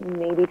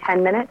maybe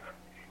 10 minutes.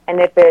 And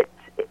if it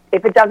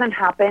doesn't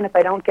happen, if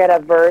I don't get a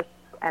verse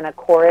and a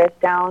chorus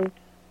down,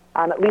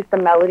 at least the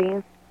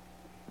melodies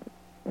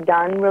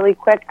done really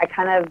quick, I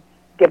kind of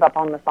give up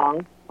on the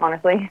song,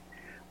 honestly.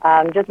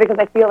 Just because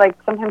I feel like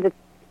sometimes it's,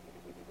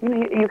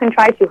 you can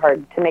try too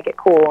hard to make it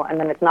cool and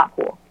then it's not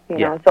cool,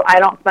 Yeah. So I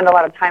don't spend a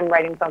lot of time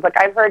writing songs.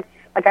 I heard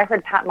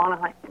Pat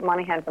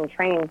Monahan from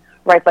Train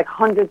writes like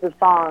hundreds of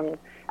songs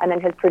and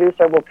then his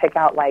producer will pick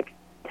out like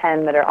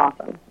 10 that are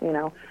awesome,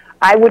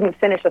 I wouldn't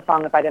finish a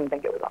song if I didn't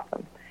think it was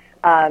awesome.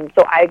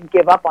 So I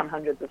give up on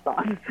hundreds of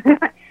songs.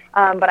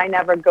 But I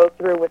never go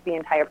through with the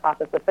entire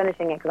process of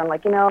finishing it because I'm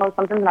like,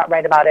 something's not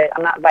right about it.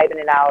 I'm not vibing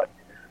it out.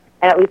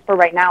 And at least for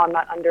right now, I'm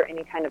not under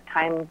any kind of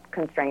time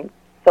constraints.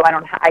 So I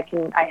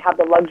have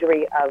the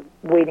luxury of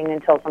waiting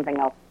until something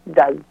else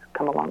does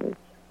come along,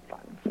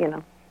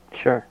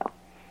 Sure.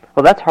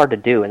 Well, that's hard to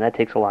do, and that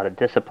takes a lot of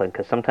discipline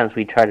because sometimes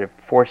we try to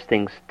force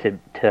things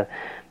to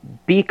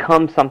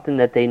become something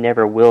that they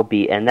never will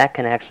be, and that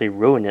can actually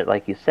ruin it,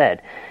 like you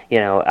said.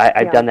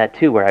 I've done that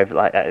too, where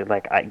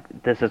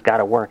this has got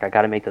to work. I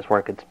got to make this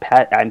work.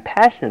 I'm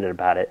passionate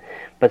about it,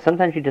 but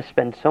sometimes you just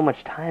spend so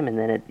much time, and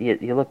then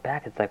you look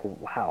back, it's like,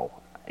 wow,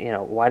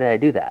 why did I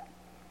do that?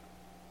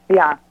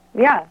 Yeah.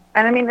 Yeah,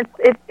 and I mean,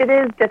 it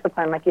is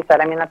discipline, like you said.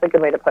 I mean, that's a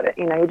good way to put it.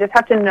 You just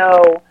have to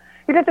know,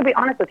 you just have to be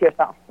honest with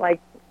yourself. Like,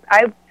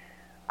 I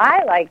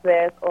like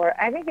this, or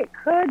I think it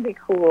could be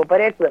cool, but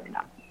it's really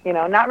not.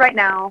 Not right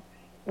now.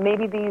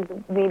 Maybe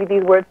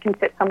these words can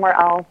fit somewhere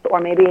else, or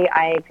maybe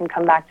I can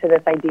come back to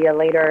this idea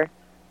later,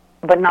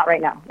 but not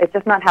right now. It's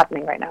just not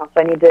happening right now,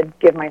 so I need to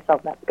give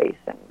myself that space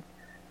and,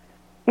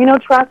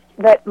 trust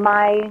that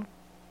my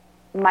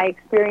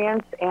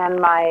experience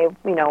and my,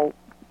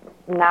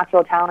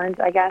 natural talent,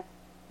 I guess,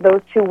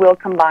 those two will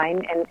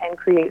combine and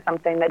create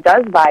something that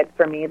does vibe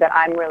for me that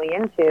I'm really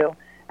into,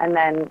 and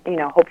then,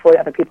 hopefully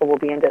other people will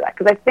be into that.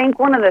 Because I think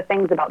one of the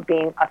things about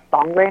being a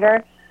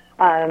songwriter,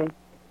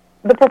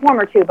 the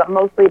performer too, but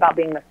mostly about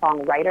being the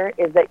songwriter,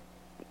 is that,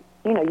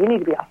 you need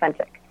to be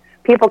authentic.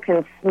 People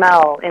can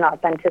smell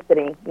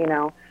inauthenticity,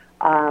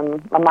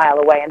 a mile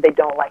away, and they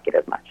don't like it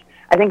as much.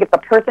 I think if the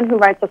person who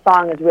writes a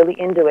song is really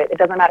into it, it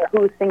doesn't matter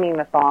who's singing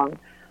the song.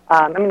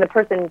 The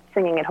person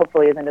singing it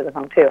hopefully is into the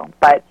song too.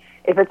 But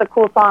if it's a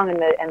cool song and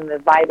the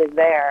vibe is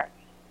there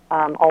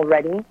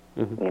already,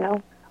 mm-hmm.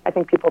 I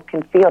think people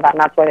can feel that,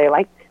 and that's why they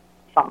like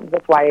songs.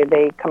 That's why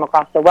they come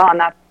across so well, and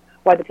that's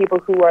why the people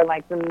who are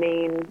like the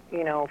main,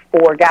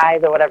 4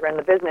 guys or whatever in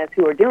the business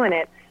who are doing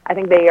it, I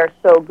think they are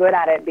so good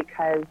at it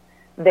because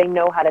they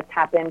know how to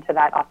tap into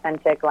that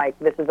authentic, like,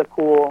 this is a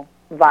cool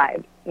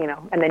vibe,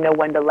 and they know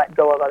when to let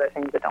go of other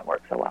things that don't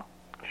work so well.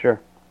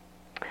 Sure.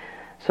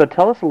 So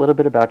tell us a little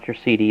bit about your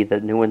CD, the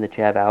new one that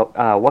you have out.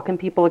 What can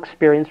people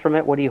experience from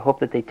it? What do you hope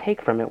that they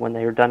take from it when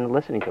they're done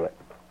listening to it?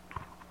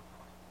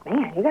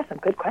 Man, you got some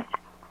good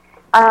questions.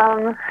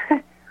 My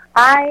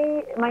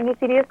new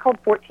CD is called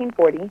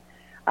 1440.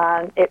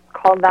 It's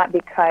called that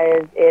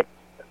because it's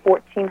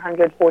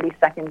 1440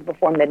 seconds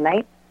before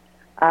midnight.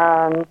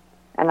 And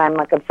I'm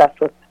like obsessed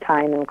with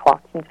time and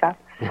clocks and stuff.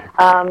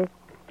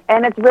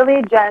 And it's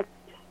really just,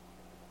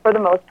 for the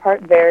most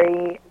part,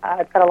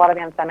 it's got a lot of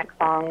anthemic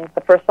songs.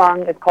 The first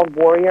song is called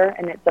Warrior,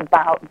 and it's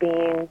about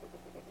being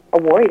a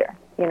warrior.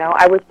 You know,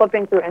 I was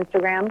flipping through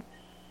Instagram,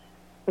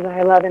 because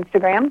I love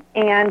Instagram,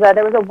 and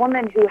there was a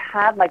woman who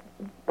had, like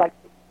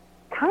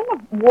kind of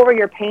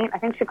warrior paint. I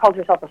think she called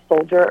herself a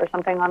soldier or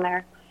something on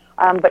there.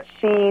 But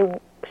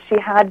she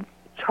had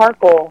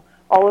charcoal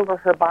all over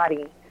her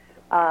body.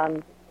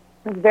 It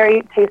was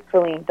very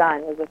tastefully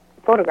done. It was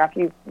a photograph.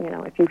 You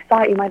know, if you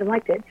saw it, you might have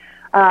liked it.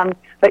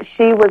 But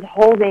she was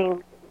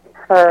holding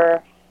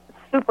her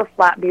super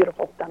flat,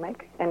 beautiful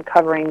stomach and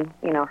covering,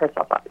 you know,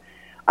 herself up.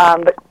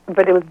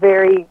 But it was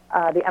very,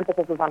 the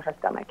emphasis was on her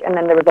stomach. And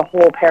then there was a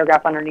whole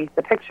paragraph underneath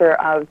the picture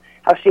of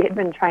how she had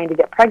been trying to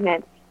get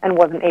pregnant and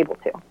wasn't able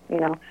to, you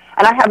know.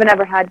 And I haven't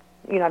ever had,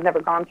 you know, I've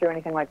never gone through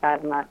anything like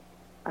that. I'm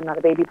not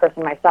a baby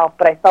person myself,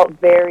 but I felt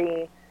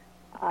very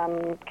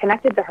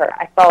connected to her.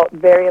 I felt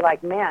very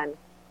like, man,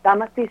 that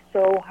must be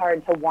so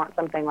hard to want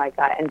something like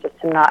that and just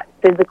to not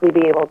physically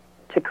be able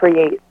to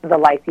create the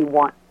life you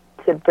want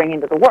to bring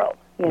into the world,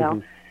 you know.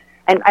 Mm-hmm.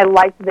 And I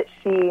liked that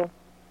she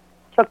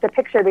took the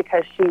picture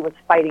because she was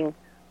fighting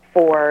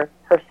for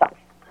herself,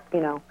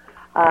 you know,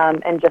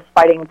 and just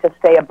fighting to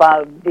stay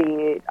above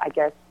the, I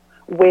guess,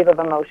 wave of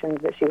emotions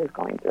that she was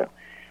going through.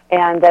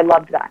 And I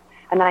loved that.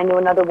 And then I knew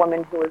another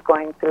woman who was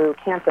going through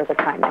cancer at the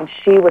time, and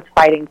she was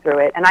fighting through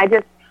it. And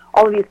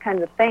all of these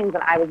kinds of things,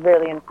 and I was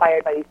really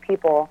inspired by these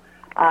people.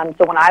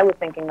 So when I was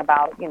thinking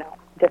about, you know,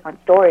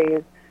 different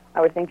stories, I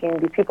was thinking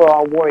these people are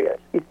all warriors.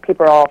 These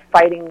people are all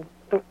fighting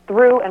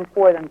through and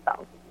for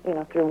themselves, you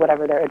know, through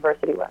whatever their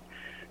adversity was.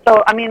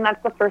 So, I mean,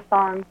 that's the first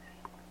song.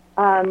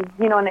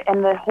 You know,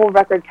 and the whole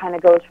record kind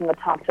of goes from the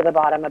top to the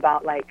bottom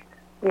about, like,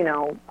 you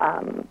know,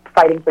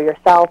 fighting for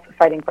yourself,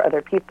 fighting for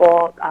other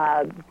people,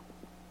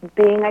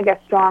 being, I guess,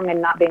 strong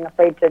and not being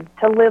afraid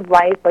to live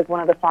life. Like, one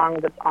of the songs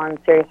that's on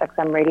Sirius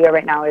XM radio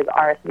right now is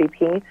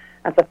RSVP.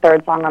 That's the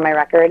third song on my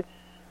record.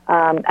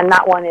 And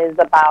that one is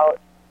about,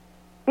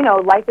 you know,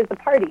 life is a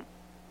party.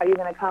 Are you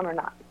going to come or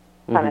not?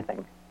 Kind of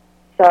thing.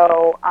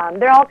 So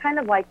they're all kind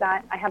of like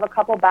that. I have a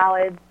couple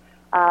ballads,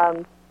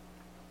 and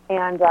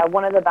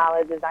one of the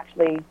ballads is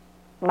actually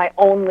my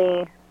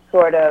only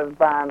sort of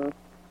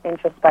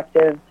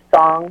introspective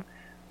song,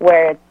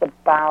 where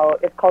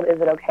it's called Is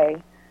It Okay?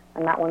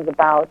 And that one's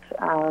about,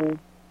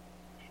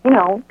 you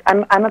know,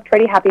 I'm a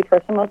pretty happy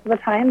person most of the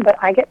time, but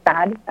I get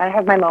sad. I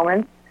have my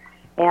moments,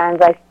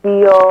 and I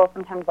feel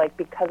sometimes like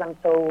because I'm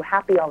so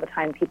happy all the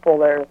time,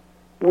 people are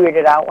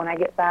weirded out when I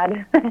get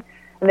sad, and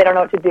they don't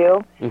know what to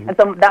do. Mm-hmm. And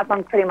so that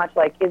song's pretty much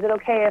like, is it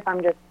okay if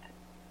I'm just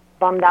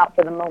bummed out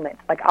for the moment?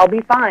 Like, I'll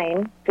be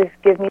fine. Just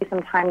give me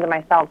some time to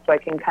myself so I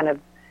can kind of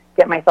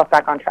get myself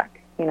back on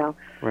track, you know?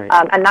 Right.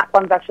 And that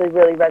song's actually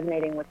really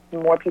resonating with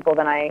more people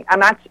than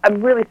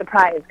I'm really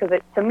surprised, because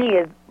it, to me,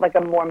 is like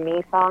a more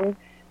me song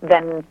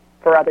than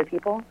for other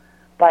people.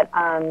 But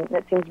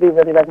it seems to be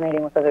really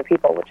resonating with other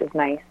people, which is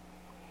nice.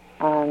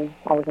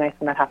 Always nice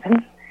when that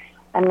happens.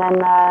 And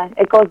then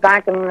it goes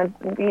back, and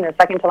the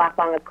second to last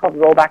song is called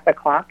Roll Back the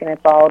Clock, and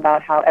it's all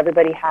about how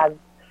everybody has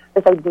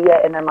this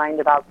idea in their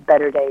mind about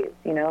better days.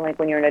 You know, like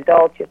when you're an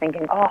adult, you're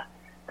thinking, oh,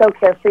 so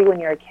carefree when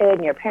you're a kid,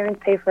 and your parents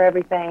pay for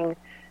everything.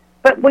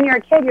 But when you're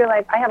a kid, you're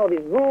like, I have all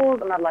these rules,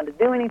 I'm not allowed to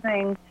do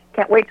anything,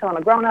 can't wait till I'm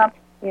a grown-up,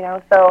 you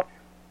know. So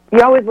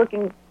you're always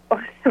looking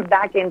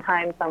back in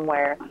time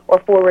somewhere, or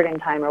forward in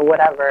time, or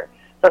whatever.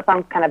 So it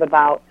sounds kind of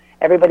about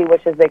everybody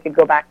wishes they could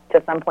go back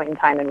to some point in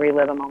time and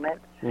relive a moment.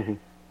 Mm-hmm.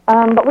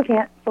 But we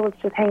can't, so let's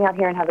just hang out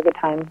here and have a good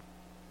time.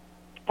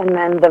 And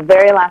then the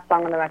very last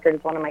song on the record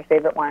is one of my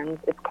favorite ones.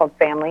 It's called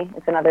Family.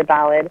 It's another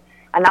ballad.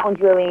 And that one's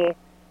really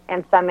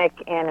anthemic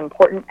and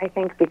important, I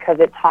think, because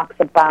it talks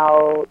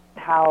about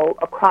how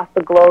across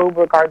the globe,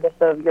 regardless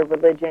of your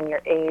religion,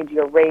 your age,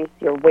 your race,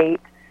 your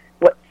weight,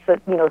 what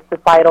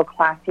societal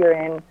class you're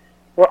in,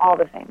 we're all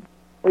the same.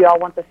 We all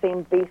want the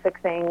same basic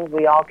things.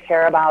 We all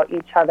care about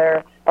each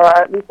other, or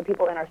at least the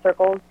people in our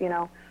circles, you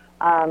know.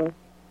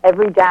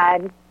 Every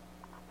dad,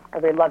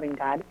 every loving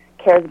dad,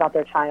 cares about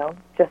their child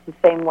just the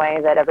same way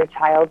that every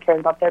child cares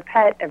about their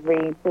pet.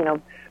 Every,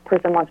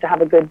 person wants to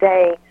have a good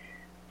day.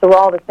 So we're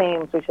all the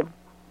same, so we should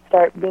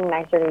start being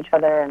nicer to each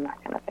other and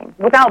that kind of thing,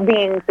 without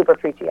being super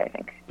preachy, I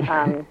think.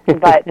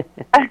 But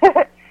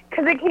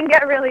because it can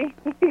get really,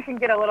 you can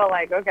get a little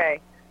like, okay.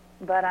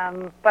 But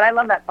I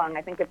love that song.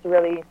 I think it's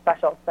really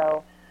special.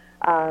 So,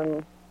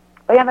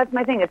 but yeah, that's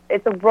my thing.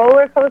 It's a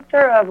roller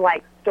coaster of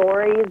like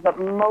stories, but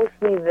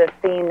mostly the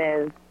theme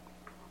is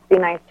be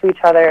nice to each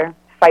other,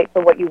 fight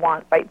for what you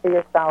want, fight for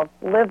yourself,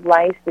 live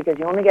life because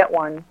you only get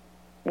one,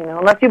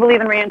 unless you believe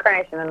in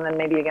reincarnation, and then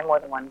maybe you get more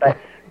than one. But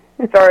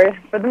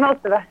for the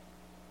most of us,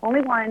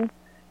 only one.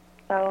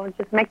 So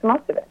just make the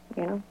most of it.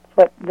 That's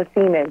what the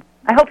theme is.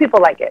 I hope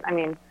people like it. I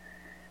mean,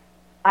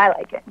 I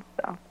like it.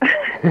 So.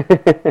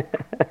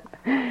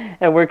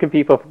 And where can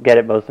people get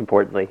it most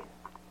importantly?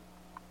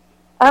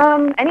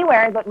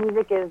 Anywhere that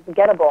music is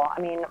gettable.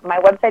 I mean, my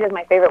website is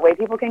my favorite way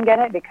people can get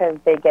it because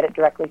they get it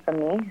directly from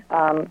me.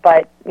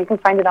 But you can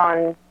find it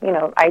on,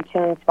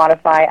 iTunes,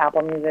 Spotify,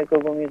 Apple Music,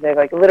 Google Music,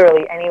 like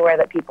literally anywhere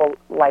that people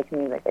like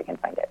music, they can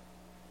find it.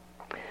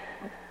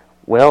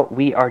 Well,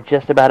 we are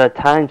just about out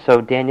of time,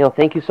 so Danielle,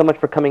 thank you so much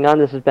for coming on.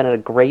 This has been a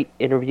great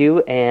interview,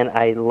 and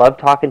I love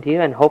talking to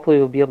you, and hopefully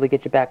we'll be able to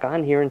get you back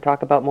on here and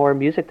talk about more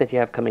music that you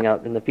have coming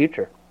out in the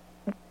future.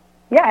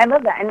 Yeah, I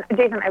love that. And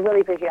Jason, I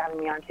really appreciate having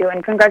me on, too,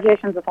 and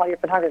congratulations with all your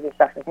photography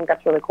stuff. I think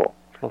that's really cool.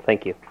 Well,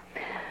 thank you.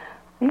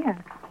 Yeah.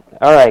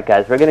 All right,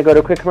 guys, we're going to go to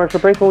a quick commercial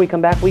break. When we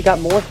come back, we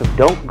got more, so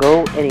don't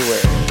go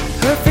anywhere.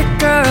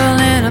 Perfect girl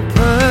in a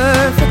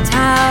perfect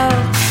house.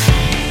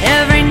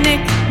 Every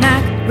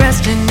knick-knack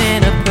resting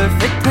in a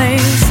perfect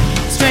place.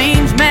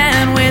 Strange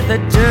man with a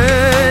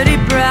dirty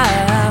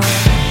brow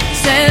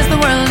says the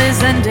world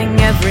is ending,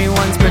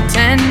 everyone's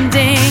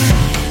pretending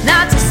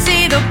not to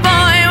see the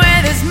boy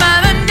with his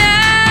mother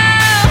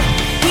now.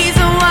 He's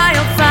a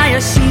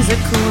wildfire, she's a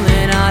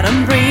cooling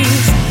autumn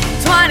breeze.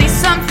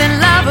 20-something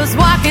lovers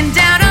walking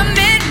down a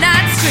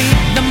midnight street.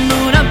 The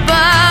moon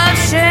above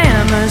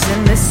shimmers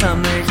in the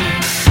summer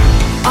heat.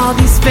 All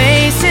these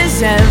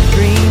faces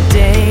every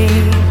day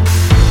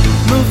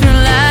move through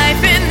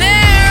life in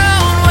their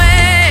own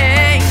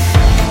way.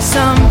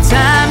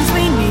 Sometimes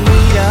we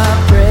need a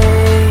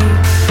break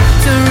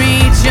to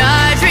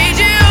recharge,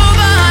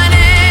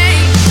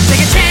 rejuvenate. Take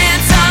a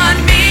chance on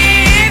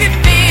me if you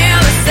feel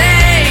the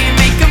same.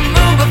 Make a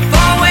move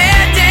before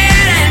we're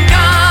dead and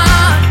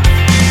gone.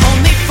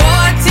 Only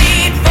 40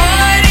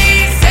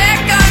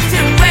 seconds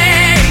to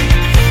wait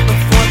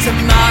before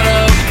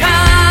tomorrow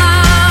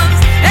comes.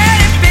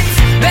 And if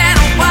it's been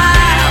a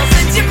while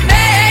since you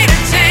made a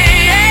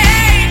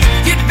change,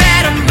 you'd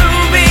better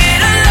move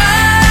it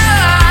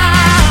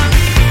along.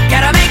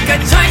 Gotta make a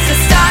choice to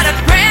start a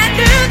brand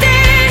new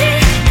day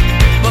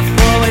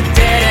before we're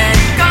dead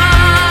and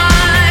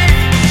gone.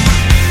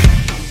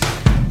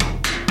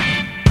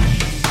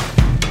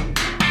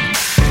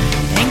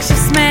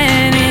 Anxious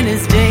man in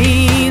his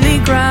daily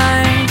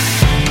grind,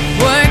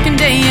 working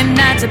day and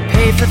night to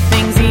pay for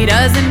things he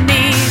doesn't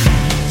need.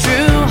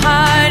 True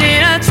heart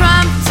in a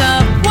trumped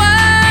up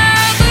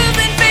world,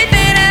 losing faith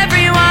in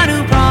everyone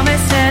who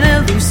promised an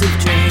elusive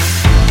dream.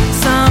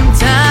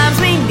 Sometimes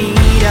we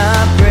need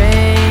a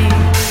break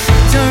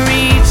to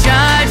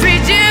recharge,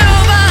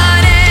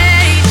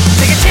 rejuvenate.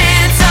 Take a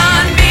chance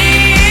on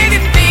me if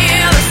you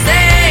feel the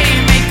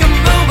same. Make a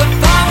move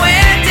before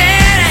we're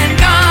dead and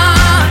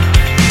gone.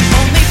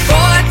 Only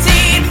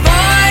 40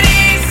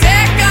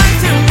 seconds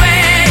to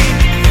wait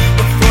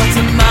before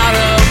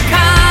tomorrow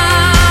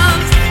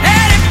comes.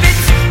 And if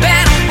it's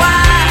been a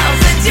while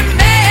since you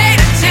made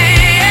a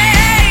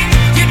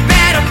change, you'd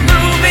better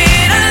move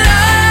it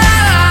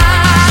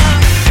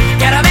along.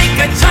 Gotta make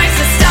a choice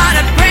to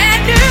start a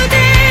brand new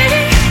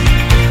day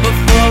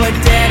before we're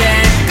dead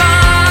and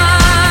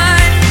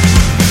gone.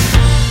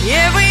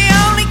 Yeah, we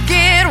only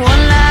get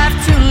one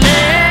life to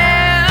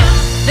live,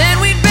 then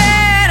we'd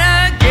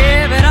better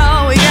give it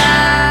all we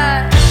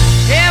got.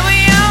 Yeah,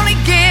 we only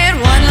get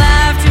one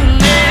life to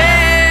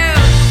live,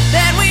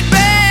 then we'd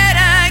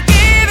better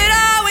give it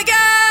all we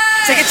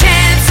got. Take a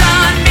chance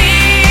on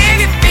me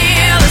if you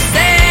feel the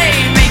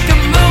same. Make a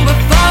move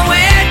before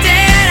we're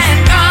dead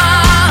and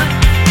gone.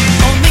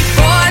 Only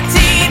 40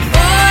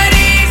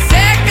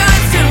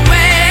 seconds to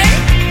wait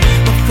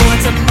before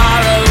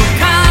tomorrow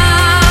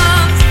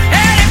comes.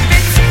 And if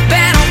it's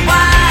been a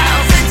while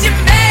since you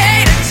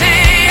made a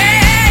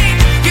change,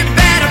 you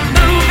better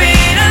move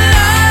it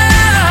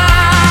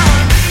along.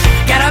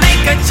 Gotta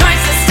make a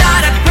choice to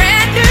start a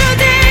brand new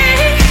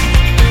day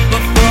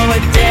before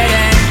we're dead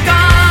and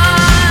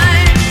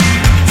gone.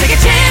 Take a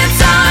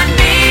chance on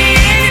me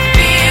if you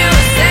feel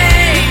the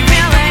same.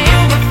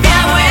 Move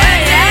before we're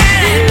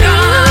dead and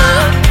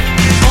gone.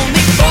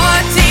 Only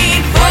 40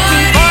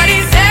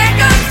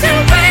 seconds to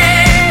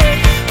wait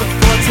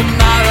before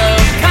tomorrow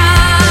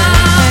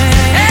comes.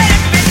 And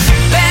if it's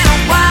been a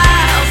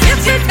while since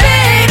you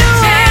made a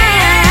change, you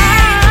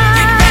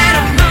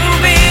better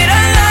move it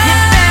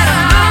along.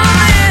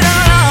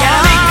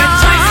 Gotta make a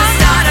choice to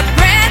start a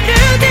brand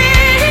new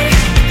day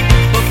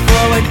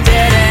before we're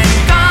dead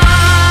and gone.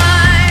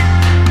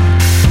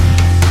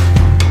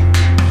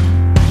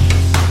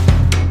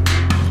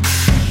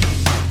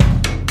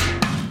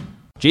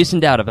 Jason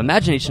Dowd of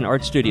Imagination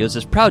Art Studios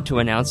is proud to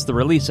announce the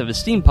release of his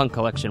steampunk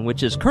collection,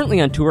 which is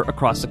currently on tour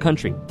across the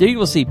country. There you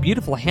will see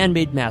beautiful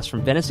handmade masks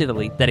from Venice,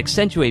 Italy that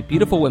accentuate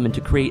beautiful women to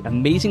create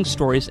amazing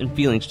stories and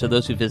feelings to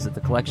those who visit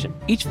the collection.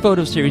 Each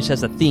photo series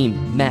has a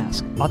theme,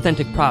 mask,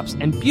 authentic props,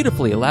 and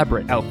beautifully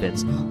elaborate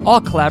outfits, all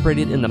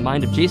collaborated in the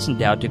mind of Jason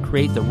Dowd to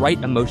create the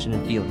right emotion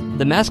and feeling.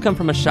 The masks come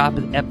from a shop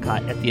at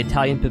Epcot at the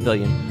Italian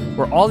Pavilion,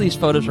 where all these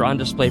photos are on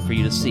display for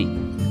you to see.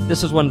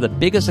 This is one of the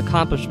biggest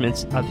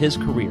accomplishments of his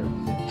career,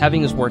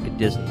 having his work at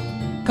Disney.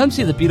 Come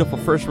see the beautiful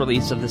first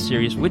release of the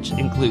series, which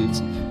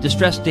includes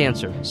Distressed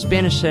Dancer,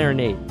 Spanish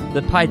Serenade,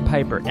 The Pied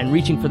Piper, and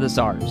Reaching for the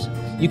Czars.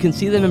 You can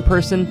see them in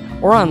person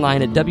or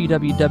online at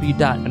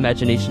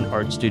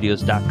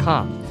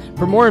www.imaginationartstudios.com.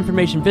 For more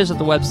information, visit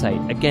the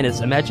website. Again,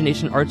 it's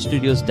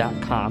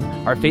imaginationartstudios.com.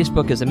 Our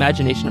Facebook is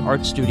Imagination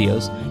Art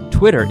Studios.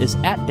 Twitter is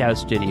 @Dow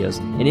Studios.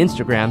 And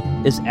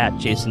Instagram is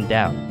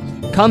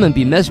 @JasonDow. Come and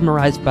be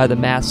mesmerized by the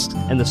masks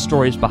and the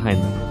stories behind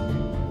them.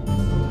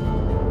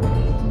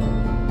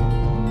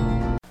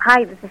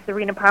 Hi, this is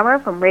Serena Palmer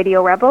from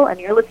Radio Rebel, and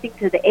you're listening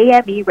to the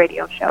AME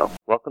radio show.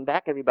 Welcome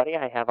back, everybody.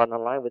 I have on the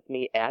line with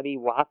me Abby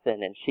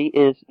Wathen, and she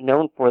is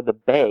known for The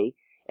Bay,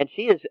 and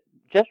she has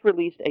just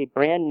released a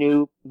brand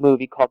new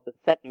movie called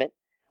Besetment,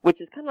 which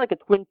is kind of like a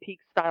Twin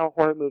Peaks style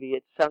horror movie.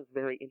 It sounds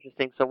very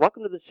interesting. So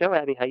welcome to the show,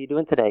 Abby. How you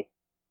doing today?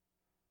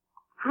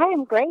 Hi,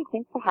 I'm great.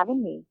 Thanks for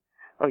having me.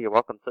 Oh, you're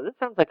welcome. So this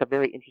sounds like a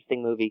very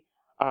interesting movie.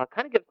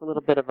 Kind of give us a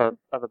little bit of a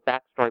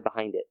backstory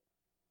behind it.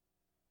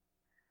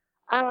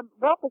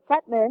 Well,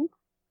 Besetment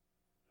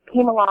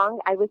came along.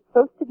 I was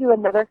supposed to do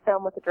another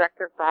film with the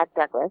director, Brad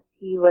Douglas.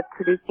 He was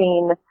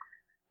producing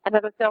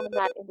another film, and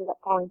that ended up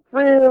falling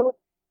through.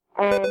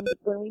 And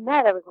when we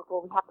met, I was like,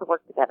 well, we have to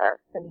work together.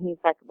 And he's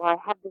like, well, I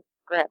have this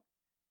script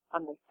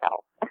on my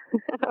shelf.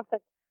 And I was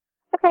like,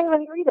 okay, let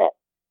me read it.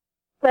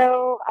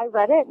 So I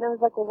read it, and I was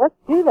like, well, let's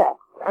do this.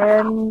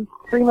 And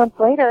 3 months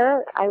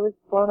later, I was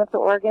flown up to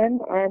Oregon,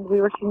 and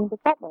we were shooting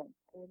Besetment.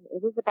 And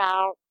it was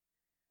about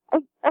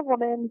a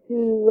woman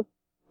who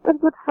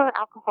lives with her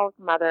alcoholic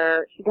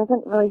mother. She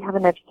doesn't really have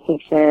an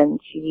education.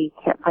 She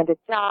can't find a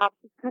job.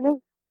 She's kind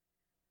of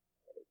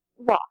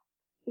lost.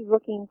 She's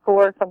looking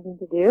for something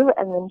to do,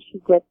 and then she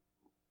gets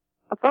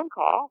a phone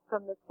call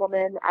from this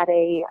woman at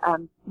a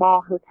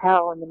small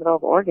hotel in the middle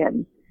of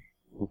Oregon.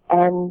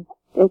 And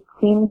it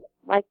seems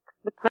like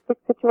the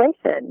perfect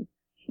situation.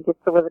 She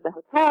gets to live at the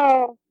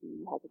hotel.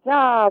 She has a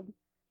job.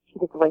 She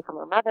gets away from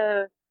her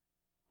mother.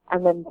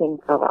 And then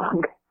things go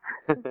wrong.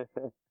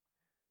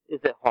 Is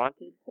it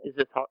haunted? Is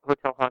this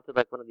hotel haunted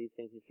like one of these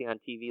things you see on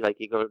TV? Like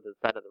you go to the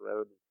side of the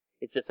road, and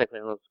it's just like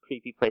one of those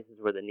creepy places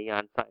where the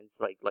neon signs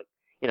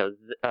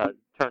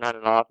turn on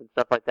and off and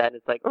stuff like that. And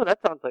it's like, oh,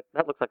 that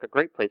looks like a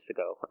great place to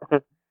go.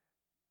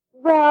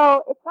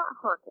 Well, it's not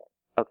haunted.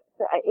 Okay.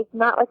 So it's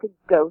not like a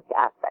ghost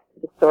aspect to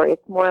the story.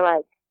 It's more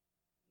like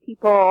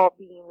people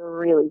being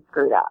really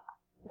screwed up.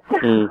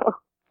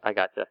 I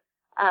gotcha.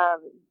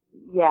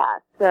 Yeah.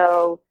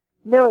 So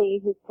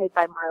Millie, who's played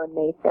by Marlon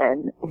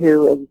Mason,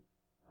 who is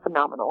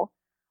phenomenal,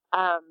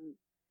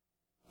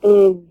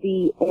 is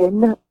the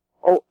inn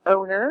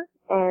owner,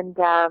 and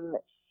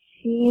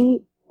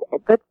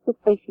let's just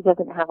say she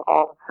doesn't have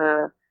all of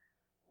her,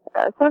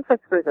 some of her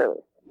screws are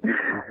loose.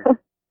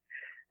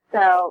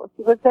 So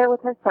she lives there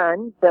with her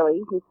son,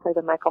 Billy, who's played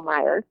by Michael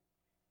Myers,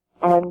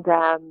 and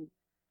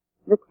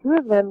the two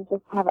of them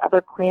just have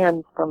other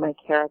plans for my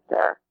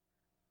character.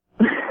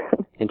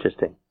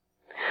 Interesting.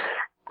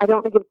 I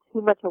don't want to give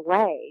too much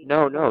away.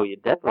 No, you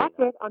definitely watch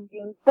it on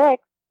June 6th.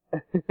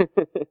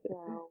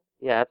 So.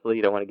 Yeah, absolutely.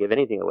 You don't want to give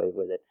anything away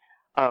with it.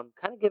 Kind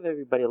of give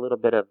everybody a little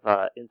bit of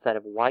insight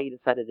of why you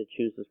decided to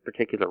choose this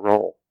particular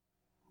role.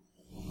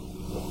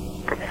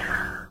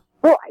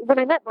 Well, when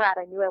I met Brad,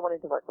 I knew I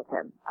wanted to work with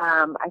him.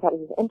 I thought he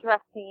was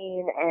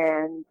interesting,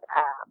 and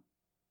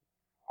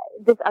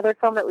this other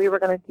film that we were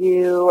going to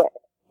do,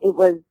 it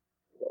was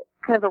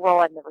kind of a role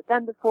I'd never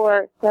done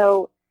before.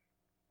 So,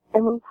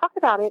 and when we talked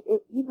about it,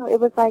 it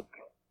was like,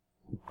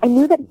 I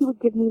knew that he would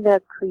give me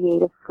the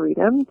creative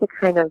freedom to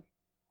kind of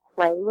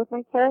play with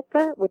my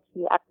character, which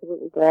he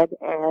absolutely did.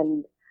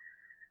 And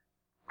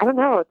I don't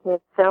know, to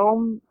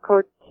film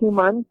for 2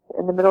 months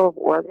in the middle of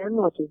Oregon,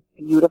 which is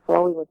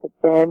beautiful. We went to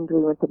Bend,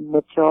 we went to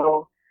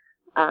Mitchell,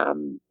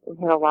 we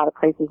had a lot of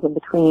places in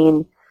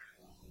between.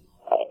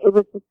 It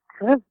was just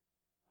kind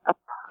of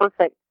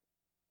perfect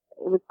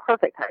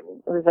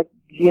timing. It was like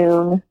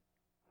June,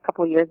 a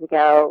couple of years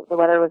ago. The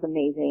weather was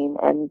amazing,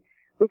 and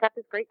we got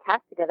this great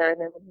cast together. And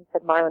then when he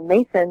said Marlon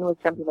Mason was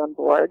jumping on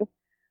board,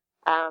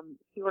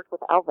 he worked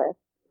with Elvis,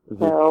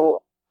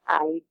 so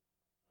I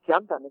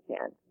jumped on the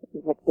chance. I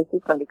was like, this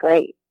is going to be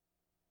great.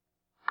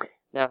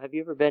 Now, have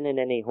you ever been in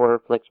any horror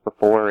flicks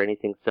before, or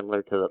anything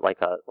similar to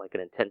like an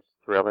intense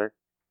thriller?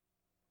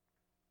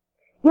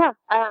 Yeah,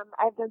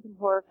 I've done some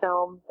horror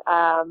films.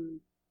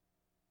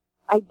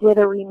 I did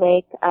a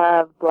remake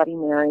of Bloody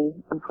Mary.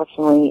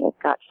 Unfortunately, it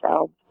got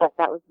shelved, but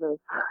that was really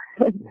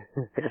fun.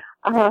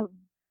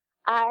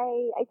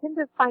 I tend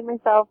to find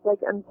myself, like,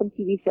 on some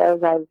TV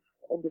shows, I've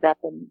ended up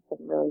in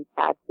some really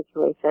bad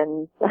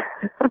situations.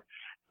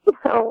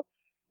 So,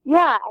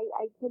 yeah,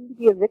 I tend to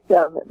be a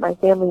victim. My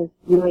family is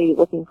really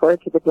looking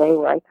forward to the day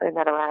where I turn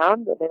that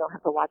around, and they don't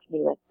have to watch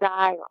me, like,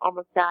 die or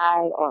almost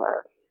die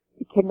or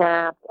be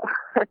kidnapped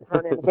or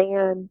thrown in a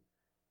van.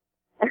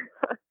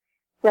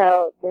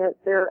 So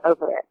they're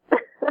over it.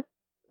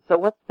 So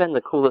what's been the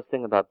coolest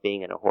thing about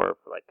being in a horror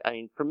flick? I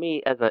mean, for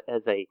me, I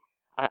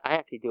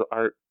actually do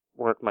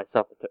artwork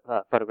myself,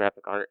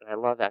 photographic art, and I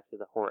love actually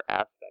the horror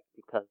aspect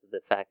because of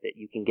the fact that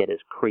you can get as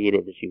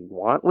creative as you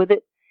want with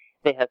it.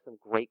 They have some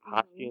great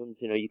costumes.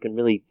 You know, you can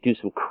really do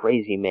some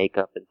crazy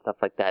makeup and stuff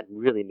like that and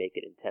really make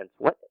it intense.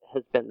 What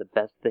has been the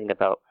best thing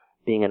about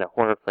being in a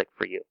horror flick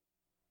for you?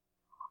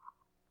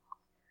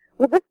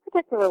 With this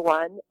particular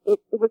one,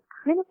 it was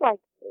kind of like,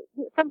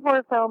 some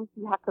horror films,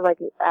 you have to, like,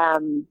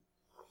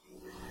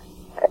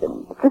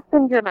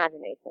 suspend your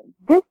imagination.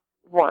 This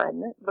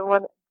one, the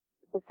one,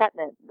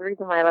 Besetment, the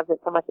reason why I loved it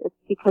so much is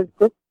because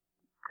this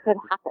could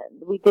happen.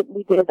 We did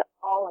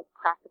all, like,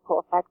 practical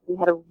effects. We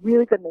had a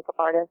really good makeup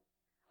artist,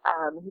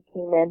 who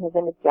came in. His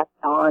name is Jeff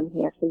Dawn.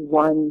 He actually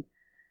won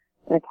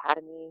an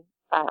Academy.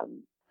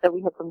 So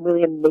we had some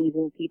really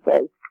amazing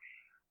pieces.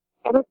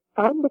 And it's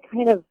fun to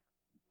kind of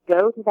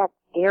go to that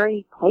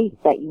scary place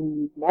that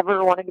you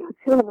never want to go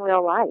to in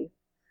real life.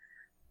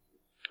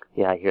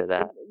 Yeah, I hear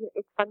that.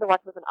 It's fun to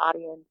watch with an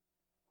audience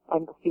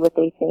and to see what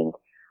they think.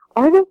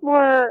 Ours is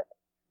more,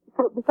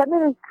 so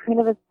Besetment is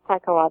kind of a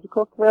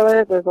psychological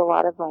thriller. There's a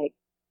lot of, like,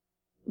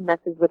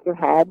 messes with your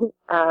head.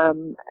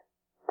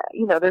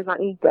 There's not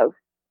any ghosts.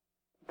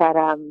 But,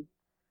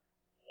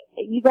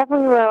 you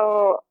definitely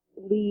will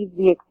leave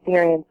the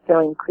experience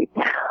feeling creeped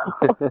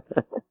out.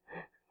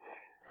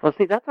 Well,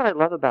 see, that's what I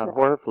love about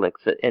horror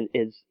flicks, and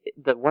is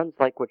the ones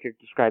like what you're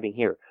describing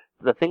here,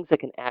 the things that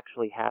can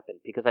actually happen,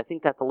 because I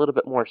think that's a little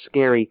bit more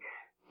scary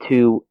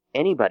to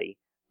anybody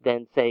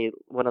than, say,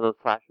 one of those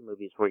slasher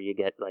movies where you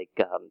get, like,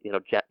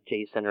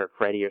 Jason or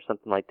Freddy or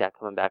something like that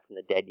coming back from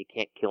the dead. You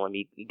can't kill him.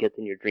 He gets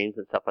in your dreams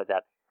and stuff like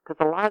that. Because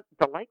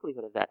the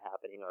likelihood of that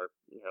happening are,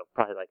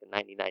 probably like a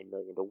 99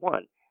 million to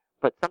 1.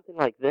 But something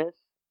like this,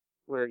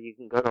 where you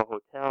can go to a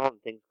hotel and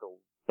things go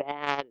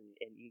bad,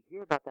 and you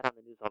hear about that on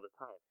the news all the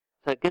time.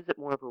 So it gives it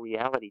more of a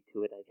reality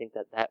to it. I think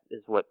that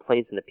is what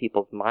plays into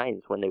people's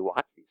minds when they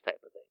watch these type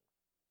of things.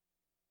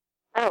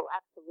 Oh,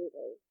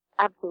 absolutely.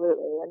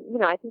 Absolutely.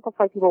 And, I think that's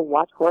why people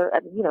watch horror. I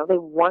mean, they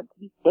want to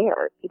be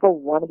scared. People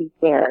want to be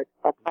scared.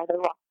 That's why they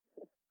watch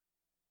it.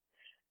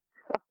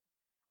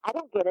 I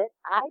don't get it.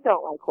 I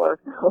don't like horror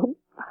films.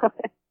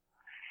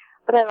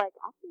 But I like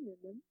acting in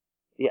them.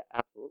 Yeah,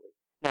 absolutely.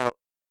 Now,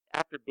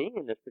 after being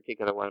in this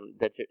particular one,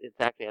 it's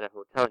actually at a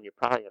hotel, and you're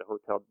probably at a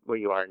hotel where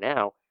you are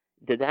now,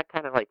 did that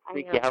kind of, like,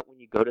 freak you out when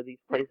you go to these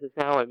places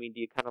now? I mean, do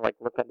you kind of, like,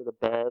 look under the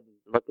bed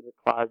and look in the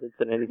closets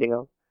and anything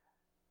else?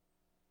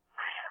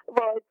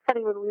 Well, it's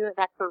funny, when we went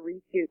back for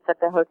reshoots at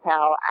the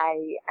hotel,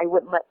 I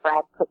wouldn't let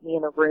Brad put me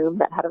in a room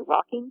that had a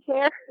rocking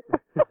chair.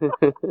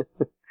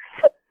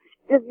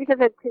 Just because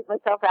I'd creep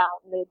myself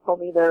out, and they told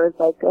me there was,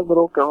 like, a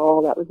little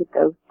girl that was a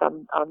ghost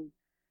on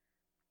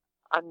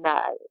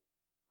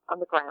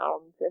the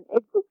ground, and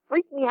it just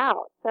freaked me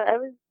out. So I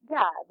was,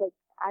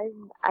 I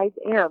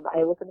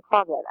look in the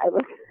closet. I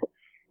look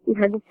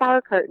behind the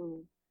shower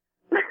curtain.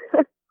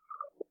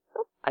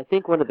 I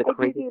think one of the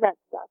do that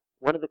stuff.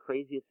 One of the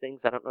craziest things,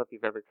 I don't know if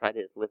you've ever tried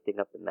it, is lifting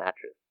up the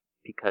mattress,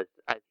 because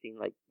I've seen,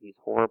 like, these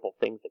horrible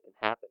things that can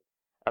happen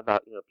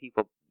about,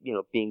 people,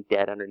 being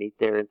dead underneath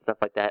there and stuff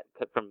like that,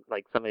 from,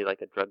 like, somebody,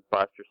 like, a drug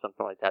bust or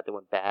something like that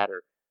went bad,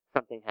 or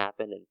something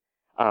happened, and,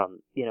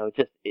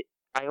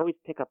 I always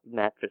pick up the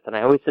mattress, and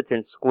I always sit there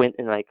and squint,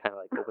 and I kind of,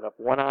 like, open up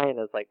one eye, and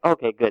I was like,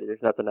 okay, good,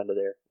 there's nothing under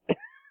there.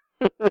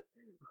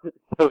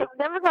 So I've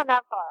never gone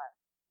that far.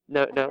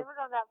 No. I've never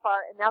gone that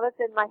far, and now that's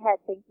in my head.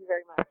 Thank you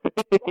very much.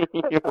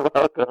 You're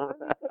welcome.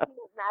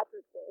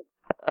 Mattresses.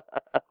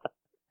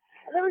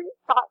 I never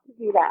thought to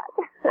do that.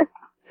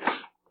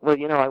 Well,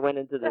 I went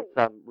into this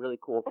really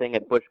cool thing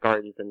at Busch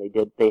Gardens, and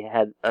they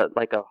had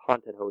like a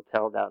haunted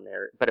hotel down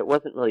there, but it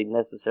wasn't really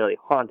necessarily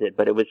haunted,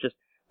 but it was just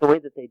the way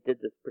that they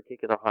did this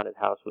particular haunted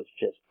house was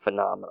just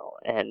phenomenal,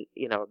 and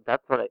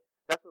that's what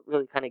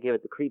really kind of gave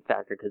it the creep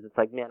factor, because it's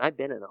like, man, I've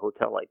been in a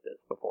hotel like this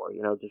before,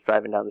 just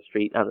driving down the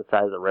street on the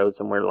side of the road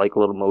somewhere, like a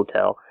little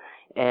motel,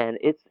 and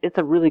it's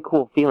a really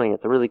cool feeling.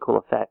 It's a really cool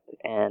effect,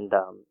 and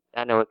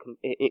I know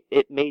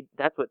it made,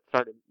 that's what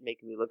started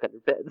making me look under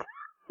beds.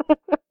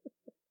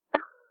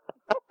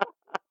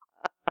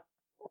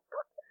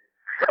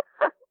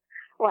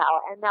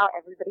 Wow, and now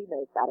everybody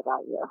knows that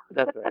about you.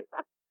 That's right.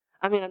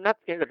 I mean, I'm not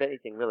scared of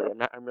anything, really.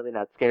 I'm really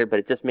not scared, but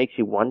it just makes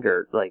you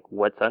wonder, like,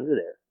 what's under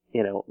there.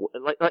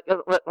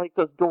 Like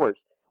those doors.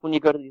 When you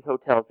go to these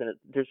hotels and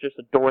there's just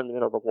a door in the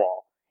middle of the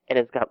wall, and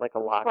it's got like a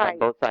lock on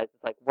both sides.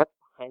 It's like, what's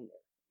behind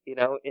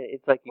there?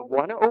 It's like you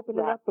want to open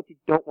it up, but you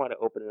don't want to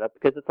open it up,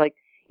 because it's like,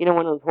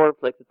 one of those horror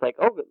flicks. It's like,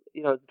 oh,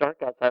 it's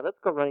dark outside. Let's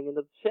go running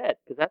into the shed,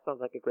 because that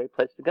sounds like a great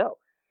place to go.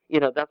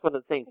 That's one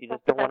of the things you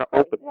just don't want to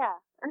open. Yeah.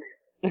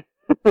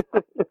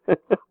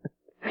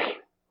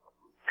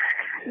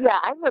 Yeah,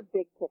 I'm a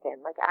big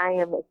chicken. Like, I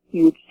am a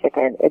huge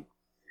chicken.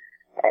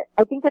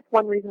 I think that's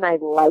one reason I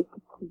like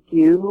to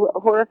do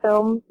horror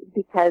films,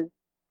 because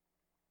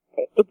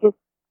it just,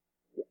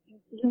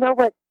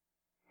 what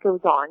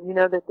goes on.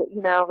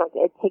 Like,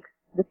 it takes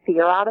the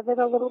fear out of it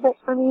a little bit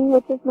for me,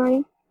 which is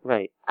nice.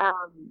 Right.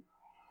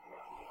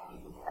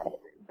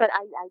 But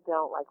I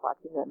don't like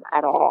watching them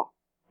at all.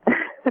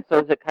 So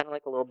is it kind of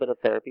like a little bit of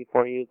therapy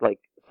for you? Like,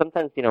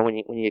 sometimes, when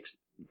you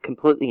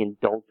completely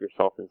indulge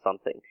yourself in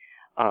something,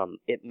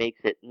 it makes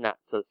it not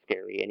so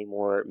scary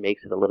anymore. It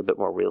makes it a little bit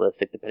more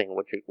realistic, depending on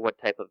what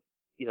type of,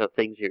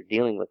 things you're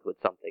dealing with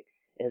something.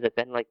 Has it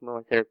been, like,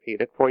 more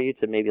therapeutic for you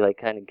to maybe, like,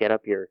 kind of get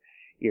up your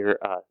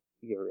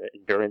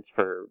endurance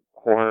for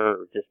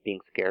horror, or just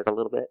being scared a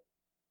little bit?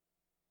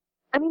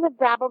 I mean, I've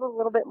dabbled a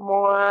little bit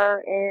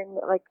more in,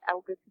 like,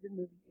 I'll go to the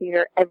movie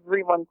theater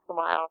every once in a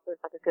while. If there's,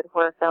 like, a good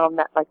horror film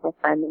that, like, my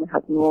friend and my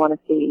husband will want to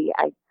see,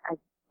 I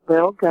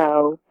will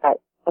go,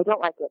 but I don't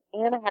like it.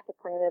 And I have to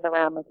plan it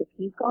around, like, if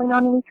he's going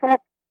on any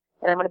trip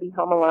and I'm going to be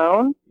home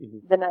alone,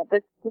 then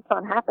that's just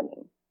not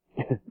happening.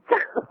 So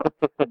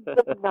I'm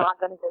just not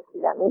going to go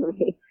see that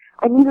movie.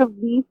 I need at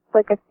least,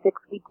 like, a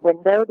 6-week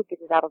window to get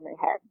it out of my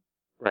head.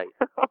 Right.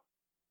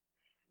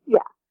 Yeah.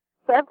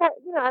 So I've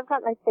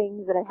got my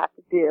things that I have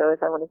to do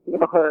if I want to see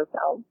a horror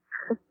film.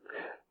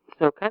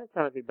 So kind of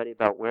tell everybody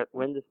about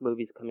when this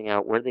movie's coming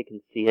out, where they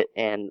can see it,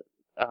 and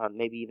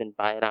maybe even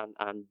buy it on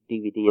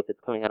DVD if it's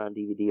coming out on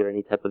DVD or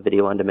any type of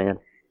video on demand.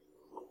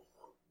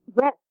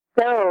 Yes,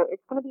 so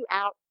it's going to be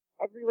out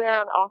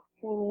everywhere on all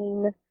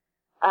streaming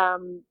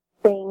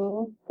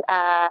things,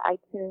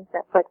 iTunes,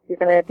 Netflix. You're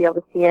going to be able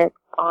to see it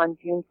on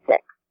June 6th.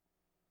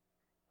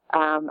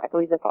 I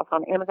believe that's also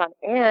on Amazon.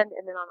 And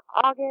then on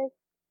August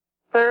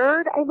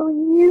 3rd, I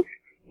believe,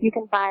 you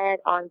can buy it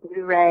on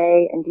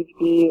Blu-ray and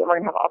DVD. And we're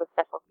going to have all the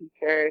special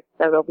features.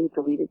 So there'll be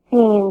deleted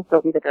scenes.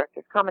 There'll be the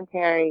director's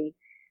commentary.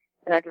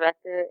 And our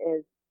director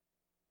is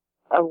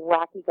a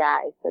wacky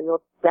guy, so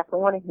you'll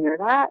definitely want to hear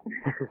that.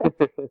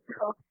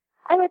 So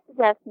I would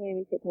suggest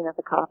maybe picking up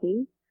a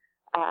copy,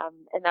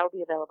 and that will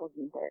be available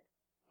June 3rd.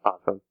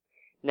 Awesome.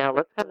 Now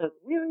let's kind of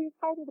really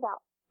excited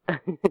about.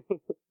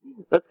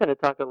 Let's kind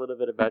of talk a little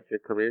bit about your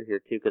career here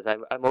too, because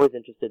I'm always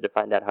interested to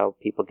find out how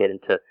people get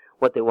into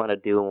what they want to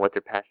do and what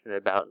they're passionate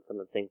about, and some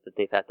of the things that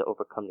they've had to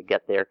overcome to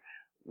get there.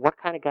 What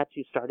kind of got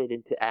you started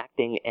into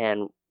acting,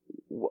 and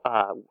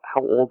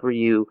how old were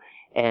you,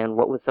 and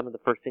what was some of the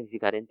first things you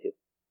got into?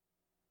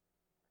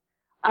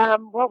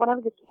 Well, when I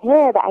was a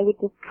kid, I would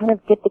just kind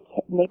of get the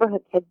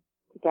neighborhood kids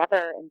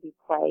together and do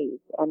plays,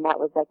 and that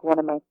was like one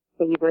of my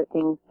favorite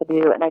things to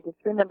do. And I just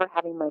remember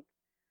having like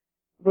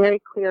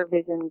very clear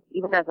visions,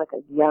 even as like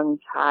a young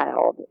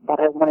child, that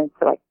I wanted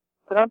to like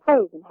put on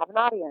plays and have an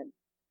audience.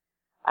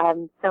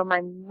 So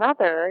my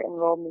mother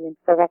enrolled me into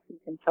the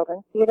Lexington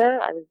Children's Theater.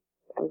 I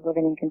was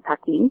living in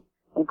Kentucky.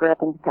 I grew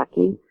up in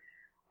Kentucky,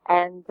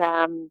 and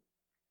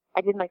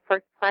I did my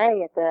first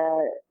play at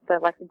the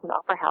Lexington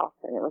Opera House,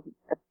 and it was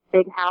a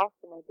big house,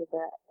 and I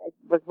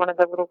was one of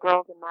the little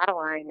girls in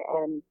Madeline,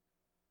 and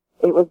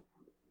it was,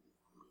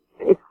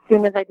 as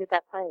soon as I did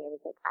that play, I was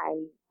like,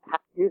 I have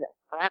to do this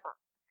forever.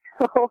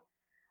 So,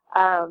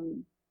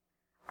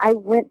 I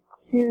went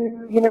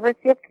to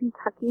University of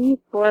Kentucky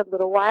for a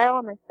little while,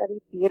 and I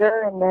studied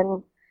theater, and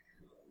then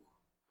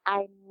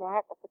I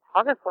met a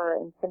photographer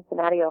in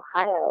Cincinnati,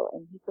 Ohio,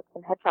 and he took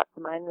some headshots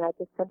of mine, and I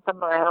just sent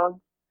them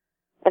around.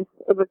 And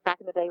it was back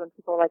in the day when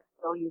people like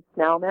still use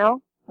snail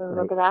mail.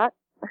 Remember that?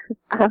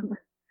 And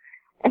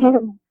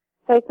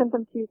so I sent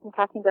them to some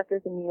casting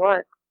directors in New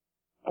York,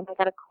 and I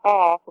got a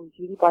call from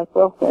Judy Blythe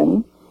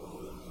Wilson,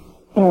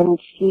 and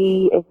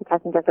she is the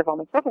casting director of All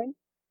My Children.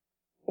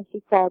 And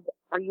she said,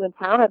 "Are you in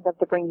town? I'd love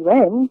to bring you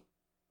in."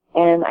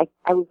 And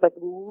I was like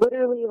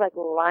literally like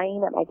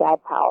lying at my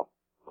dad's house,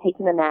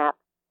 taking a nap.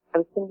 I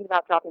was thinking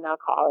about dropping out of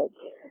college.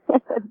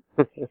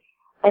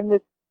 And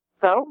this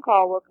phone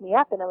call woke me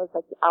up, and I was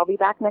like, I'll be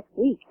back next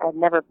week. I'd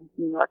never been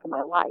to New York in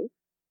my life.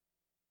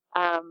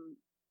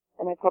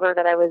 And I told her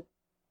that I was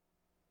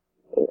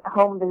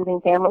home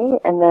visiting family,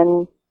 and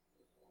then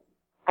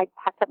I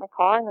packed up my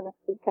car, and the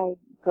next week I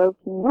drove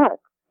to New York.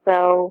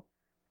 So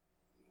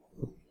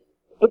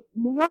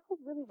New York was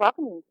really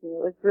welcoming to me.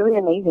 It was really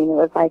amazing. It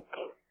was like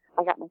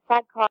I got my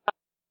SAG card,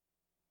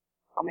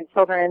 All My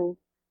Children.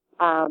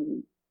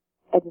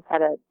 I just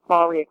had a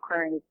small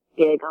reoccurring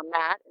gig on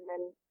that, and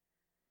then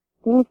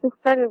things just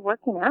started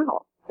working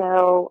out.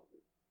 So,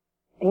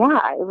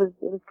 yeah, it was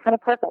kind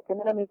of perfect. And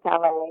then I moved to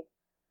LA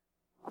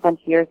a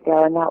bunch of years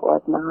ago, and that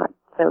was not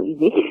so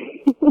easy.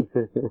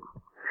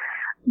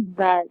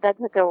 But that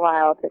took a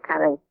while to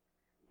kind of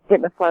get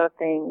in the flow of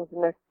things,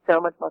 and there's so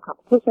much more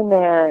competition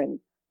there, and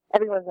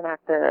everyone's an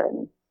actor.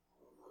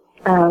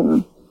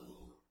 And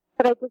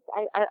but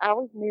I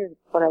always knew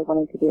that's what I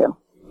wanted to do.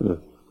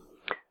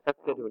 That's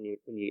good when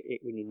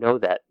you know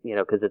that,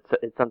 because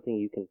it's something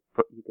you can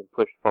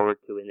push forward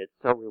to, and it's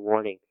so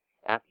rewarding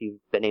after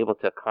you've been able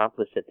to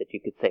accomplish it that you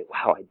could say,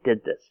 "Wow, I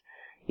did this,"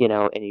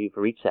 and you've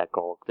reached that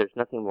goal. There's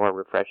nothing more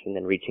refreshing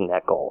than reaching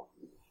that goal.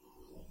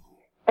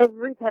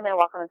 Every time I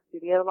walk on a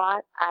studio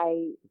lot,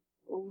 I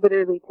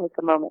literally take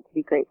a moment to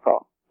be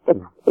grateful.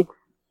 It's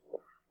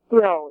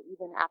still,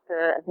 even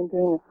after I've been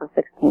doing this for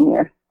 16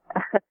 years,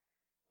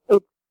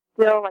 it's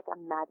still like a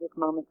magic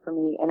moment for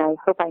me, and I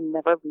hope I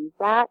never lose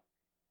that.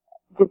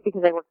 Just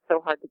because I worked so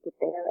hard to get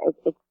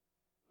there.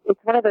 It's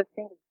one of those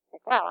things,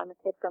 like, wow, I'm a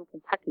kid from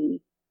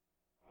Kentucky,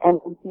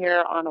 and I'm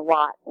here on a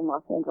lot in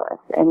Los Angeles,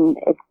 and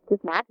it's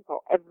just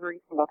magical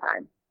every single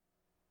time.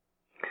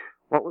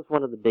 What was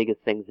one of the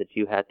biggest things that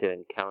you had to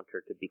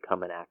encounter to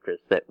become an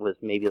actress that was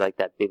maybe like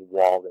that big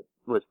wall that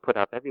was put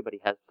up? Everybody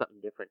has something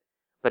different,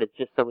 but it's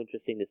just so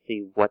interesting to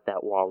see what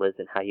that wall is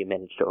and how you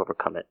managed to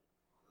overcome it.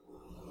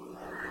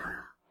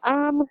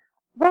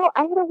 Well,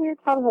 I had a weird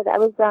childhood. I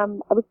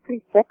was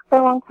pretty sick for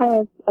a long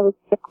time. I was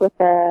sick with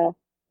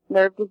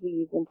nerve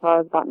disease until I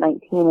was about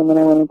 19, and then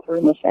I went into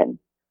remission.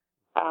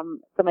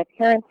 So my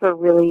parents were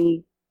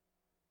really,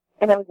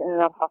 and I was in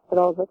and out of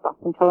hospitals, like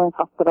Boston Children's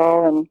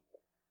Hospital, and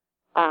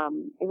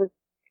it was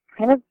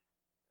kind of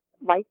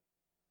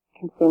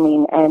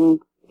life-consuming, and,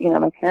 you know,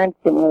 my parents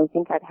didn't really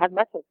think I'd have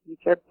much of a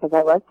future because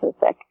I was so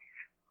sick.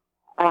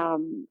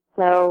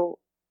 So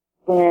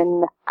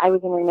when I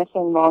was in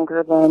remission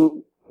longer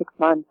than 6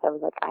 months, I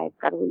was like, I've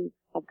got to leave.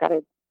 I've got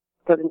to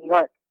go to New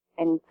York.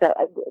 And so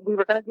we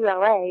were going to do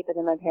LA, but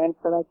then my parents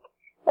were like,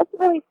 that's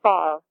really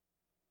far.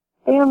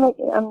 Stay on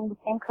the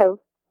same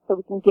coast so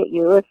we can get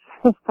you if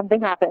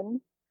something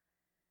happens.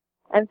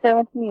 And so I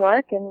went to New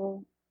York,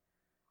 and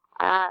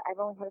I've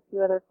only had a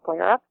few other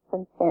flare-ups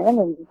since then,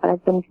 and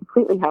I've been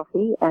completely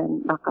healthy,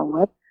 and knock on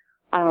wood.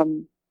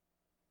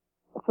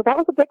 So that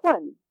was a big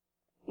one,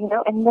 you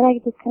know, and then I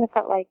just kind of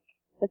felt like,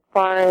 as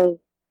far as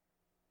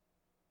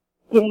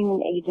getting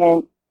an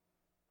agent,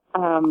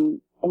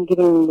 and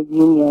getting the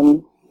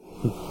union,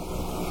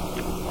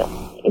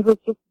 it was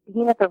just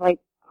being at the right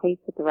place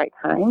at the right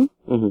time,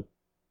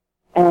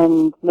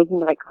 and making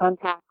the right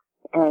contacts,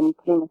 and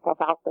putting myself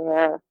out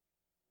there,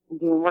 and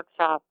doing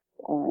workshops,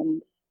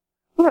 and,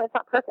 you know, it's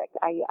not perfect.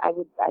 I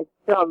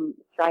still am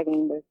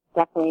striving. There's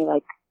definitely,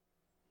 like,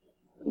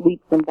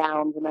 leaps and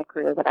bounds in my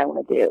career that I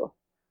want to do,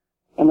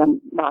 and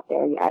I'm not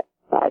there yet,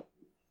 but,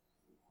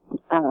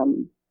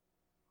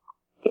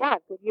 yeah,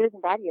 good years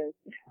and bad years.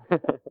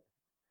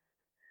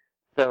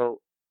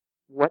 So,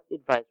 what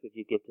advice would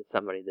you give to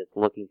somebody that's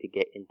looking to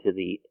get into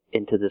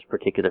this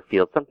particular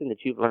field? Something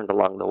that you've learned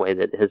along the way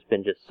that has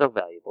been just so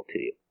valuable to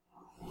you.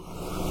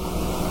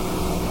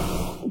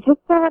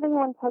 Just don't let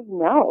anyone tell you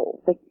no.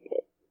 Like,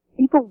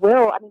 people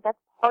will. I mean, that's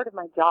part of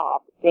my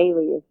job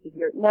daily is to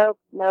hear, nope,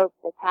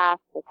 they pass.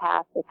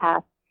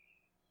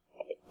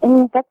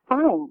 And that's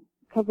fine,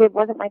 because it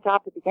wasn't my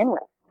job to begin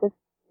with. Just,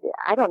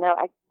 I don't know.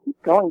 I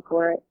keep going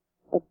for it.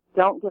 But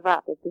don't give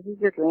up. If this is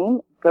your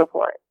dream, go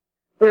for it.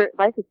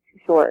 Life is too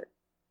short.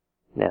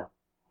 Yeah.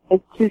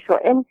 It's too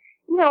short. And,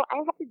 you know, I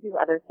have to do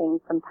other things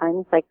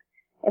sometimes. Like,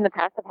 in the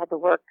past, I've had to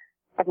work.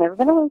 I've never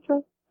been a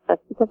waitress.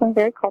 That's because I'm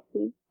very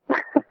klutzy.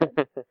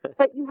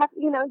 But you have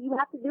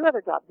to do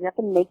other jobs. You have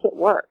to make it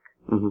work.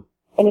 Mm-hmm.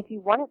 And if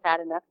you want it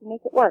bad enough, you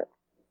make it work.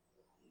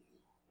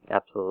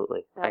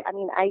 Absolutely. So, I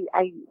mean,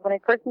 I when I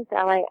first moved to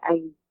LA,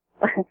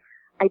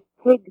 I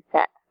pig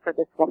set for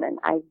this woman.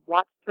 I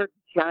watched her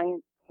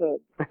giant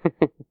pig.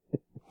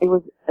 It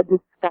was a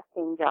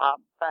disgusting job,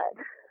 but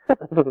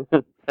Sounds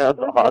it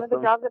was one of the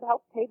jobs that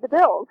helped pay the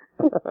bills.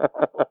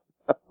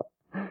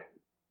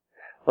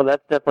 Well,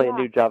 that's definitely a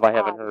new job I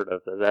haven't heard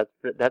of. So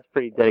that's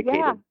pretty dedicated.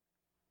 Yeah.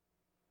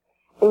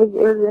 It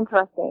was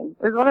interesting.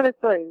 It was one of the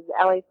stories, the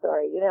LA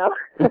story, you know.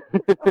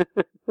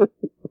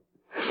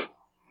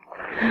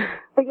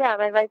 But yeah,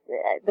 my advice,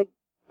 like,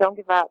 don't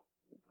give up.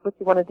 What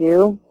you want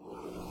to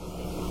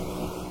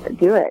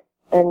do it,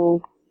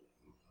 and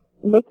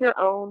make your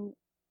own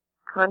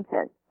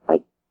content.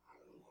 Like,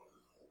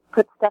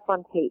 put stuff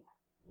on tape.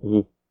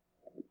 Mm-hmm.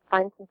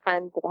 Find some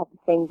friends that have the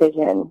same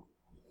vision.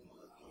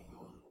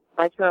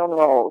 Write your own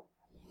roles.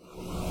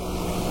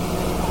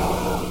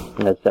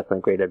 That's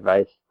definitely great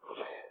advice.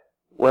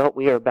 Well,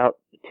 we are about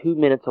 2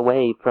 minutes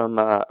away from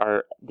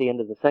the end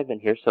of the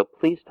segment here, so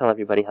please tell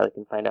everybody how they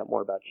can find out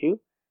more about you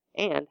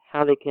and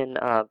how they can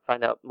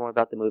find out more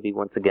about the movie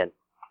once again.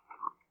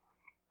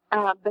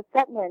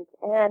 Besetment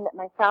and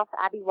myself,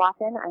 Abby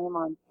Wathen. I am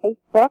on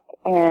Facebook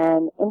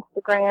and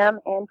Instagram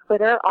and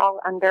Twitter, all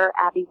under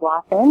Abby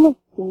Wathen.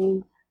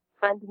 Please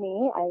friend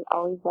me. I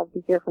always love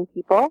to hear from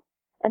people.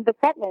 And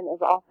Besetment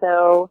is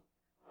also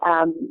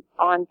on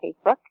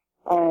Facebook,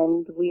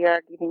 and we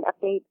are giving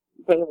updates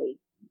daily.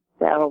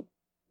 So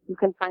you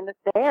can find us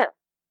there.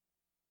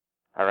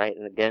 All right,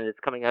 and again, it's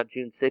coming out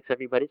June 6th,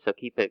 everybody, so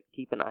keep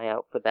an eye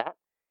out for that.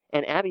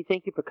 And Abby,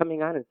 thank you for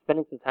coming on and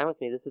spending some time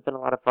with me. This has been a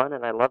lot of fun,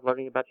 and I love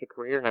learning about your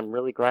career, and I'm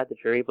really glad that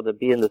you're able to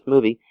be in this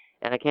movie,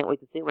 and I can't wait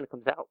to see it when it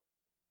comes out.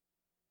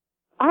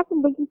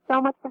 Awesome. Thank you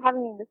so much for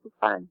having me. This was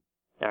fun.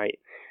 All right.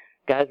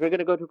 Guys, we're going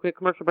to go to a quick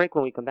commercial break.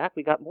 When we come back,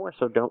 we got more,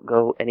 so don't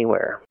go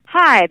anywhere.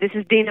 Hi, this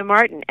is Dina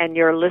Martin, and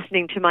you're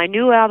listening to my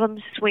new album,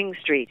 Swing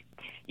Street.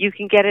 You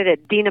can get it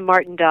at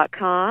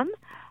dinamartin.com,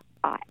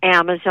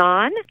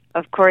 Amazon,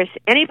 of course,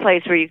 any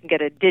place where you can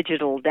get a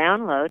digital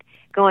download.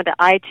 Go onto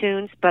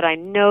iTunes, but I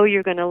know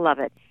you're going to love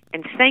it.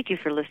 And thank you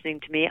for listening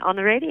to me on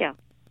the radio.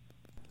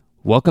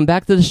 Welcome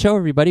back to the show,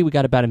 everybody. We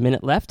got about a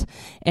minute left,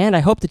 and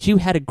I hope that you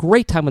had a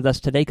great time with us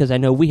today, because I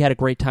know we had a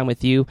great time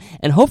with you,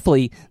 and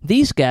hopefully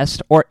these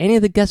guests, or any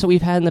of the guests that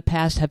we've had in the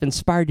past, have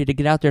inspired you to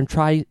get out there and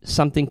try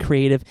something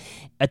creative.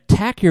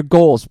 Attack your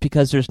goals,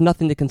 because there's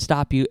nothing that can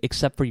stop you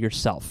except for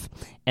yourself,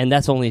 and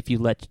that's only if you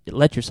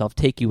let yourself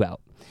take you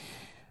out.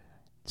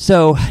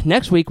 So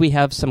next week we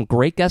have some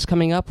great guests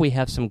coming up. We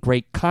have some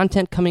great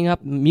content coming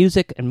up,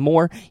 music and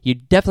more. You're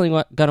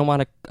definitely going to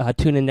want to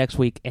tune in next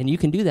week, and you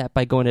can do that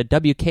by going to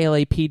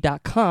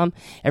WKLAP.com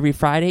every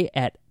Friday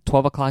at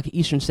 12 o'clock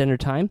Eastern Standard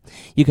Time.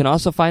 You can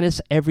also find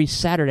us every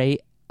Saturday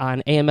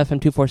on AM/FM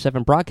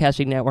 247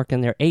 Broadcasting Network,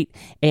 and there are 8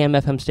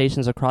 AM/FM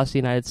stations across the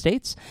United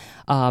States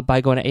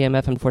by going to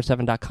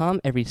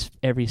amfm247.com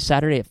every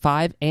Saturday at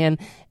 5 and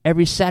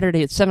every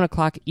Saturday at 7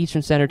 o'clock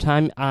Eastern Standard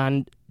Time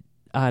on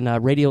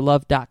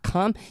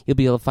radiolove.com. You'll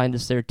be able to find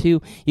us there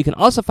too. You can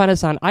also find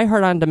us on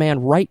iHeart On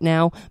Demand right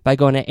now by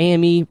going to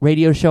AME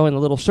Radio Show in the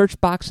little search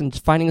box and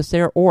finding us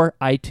there, or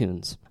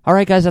iTunes. All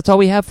right, guys, that's all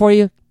we have for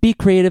you. Be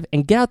creative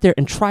and get out there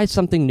and try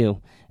something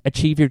new.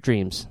 Achieve your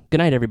dreams. Good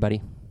night,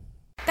 everybody.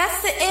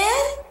 That's the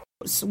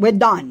end? We're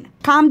done.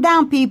 Calm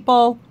down,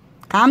 people.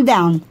 Calm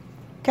down.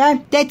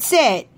 Okay? That's it.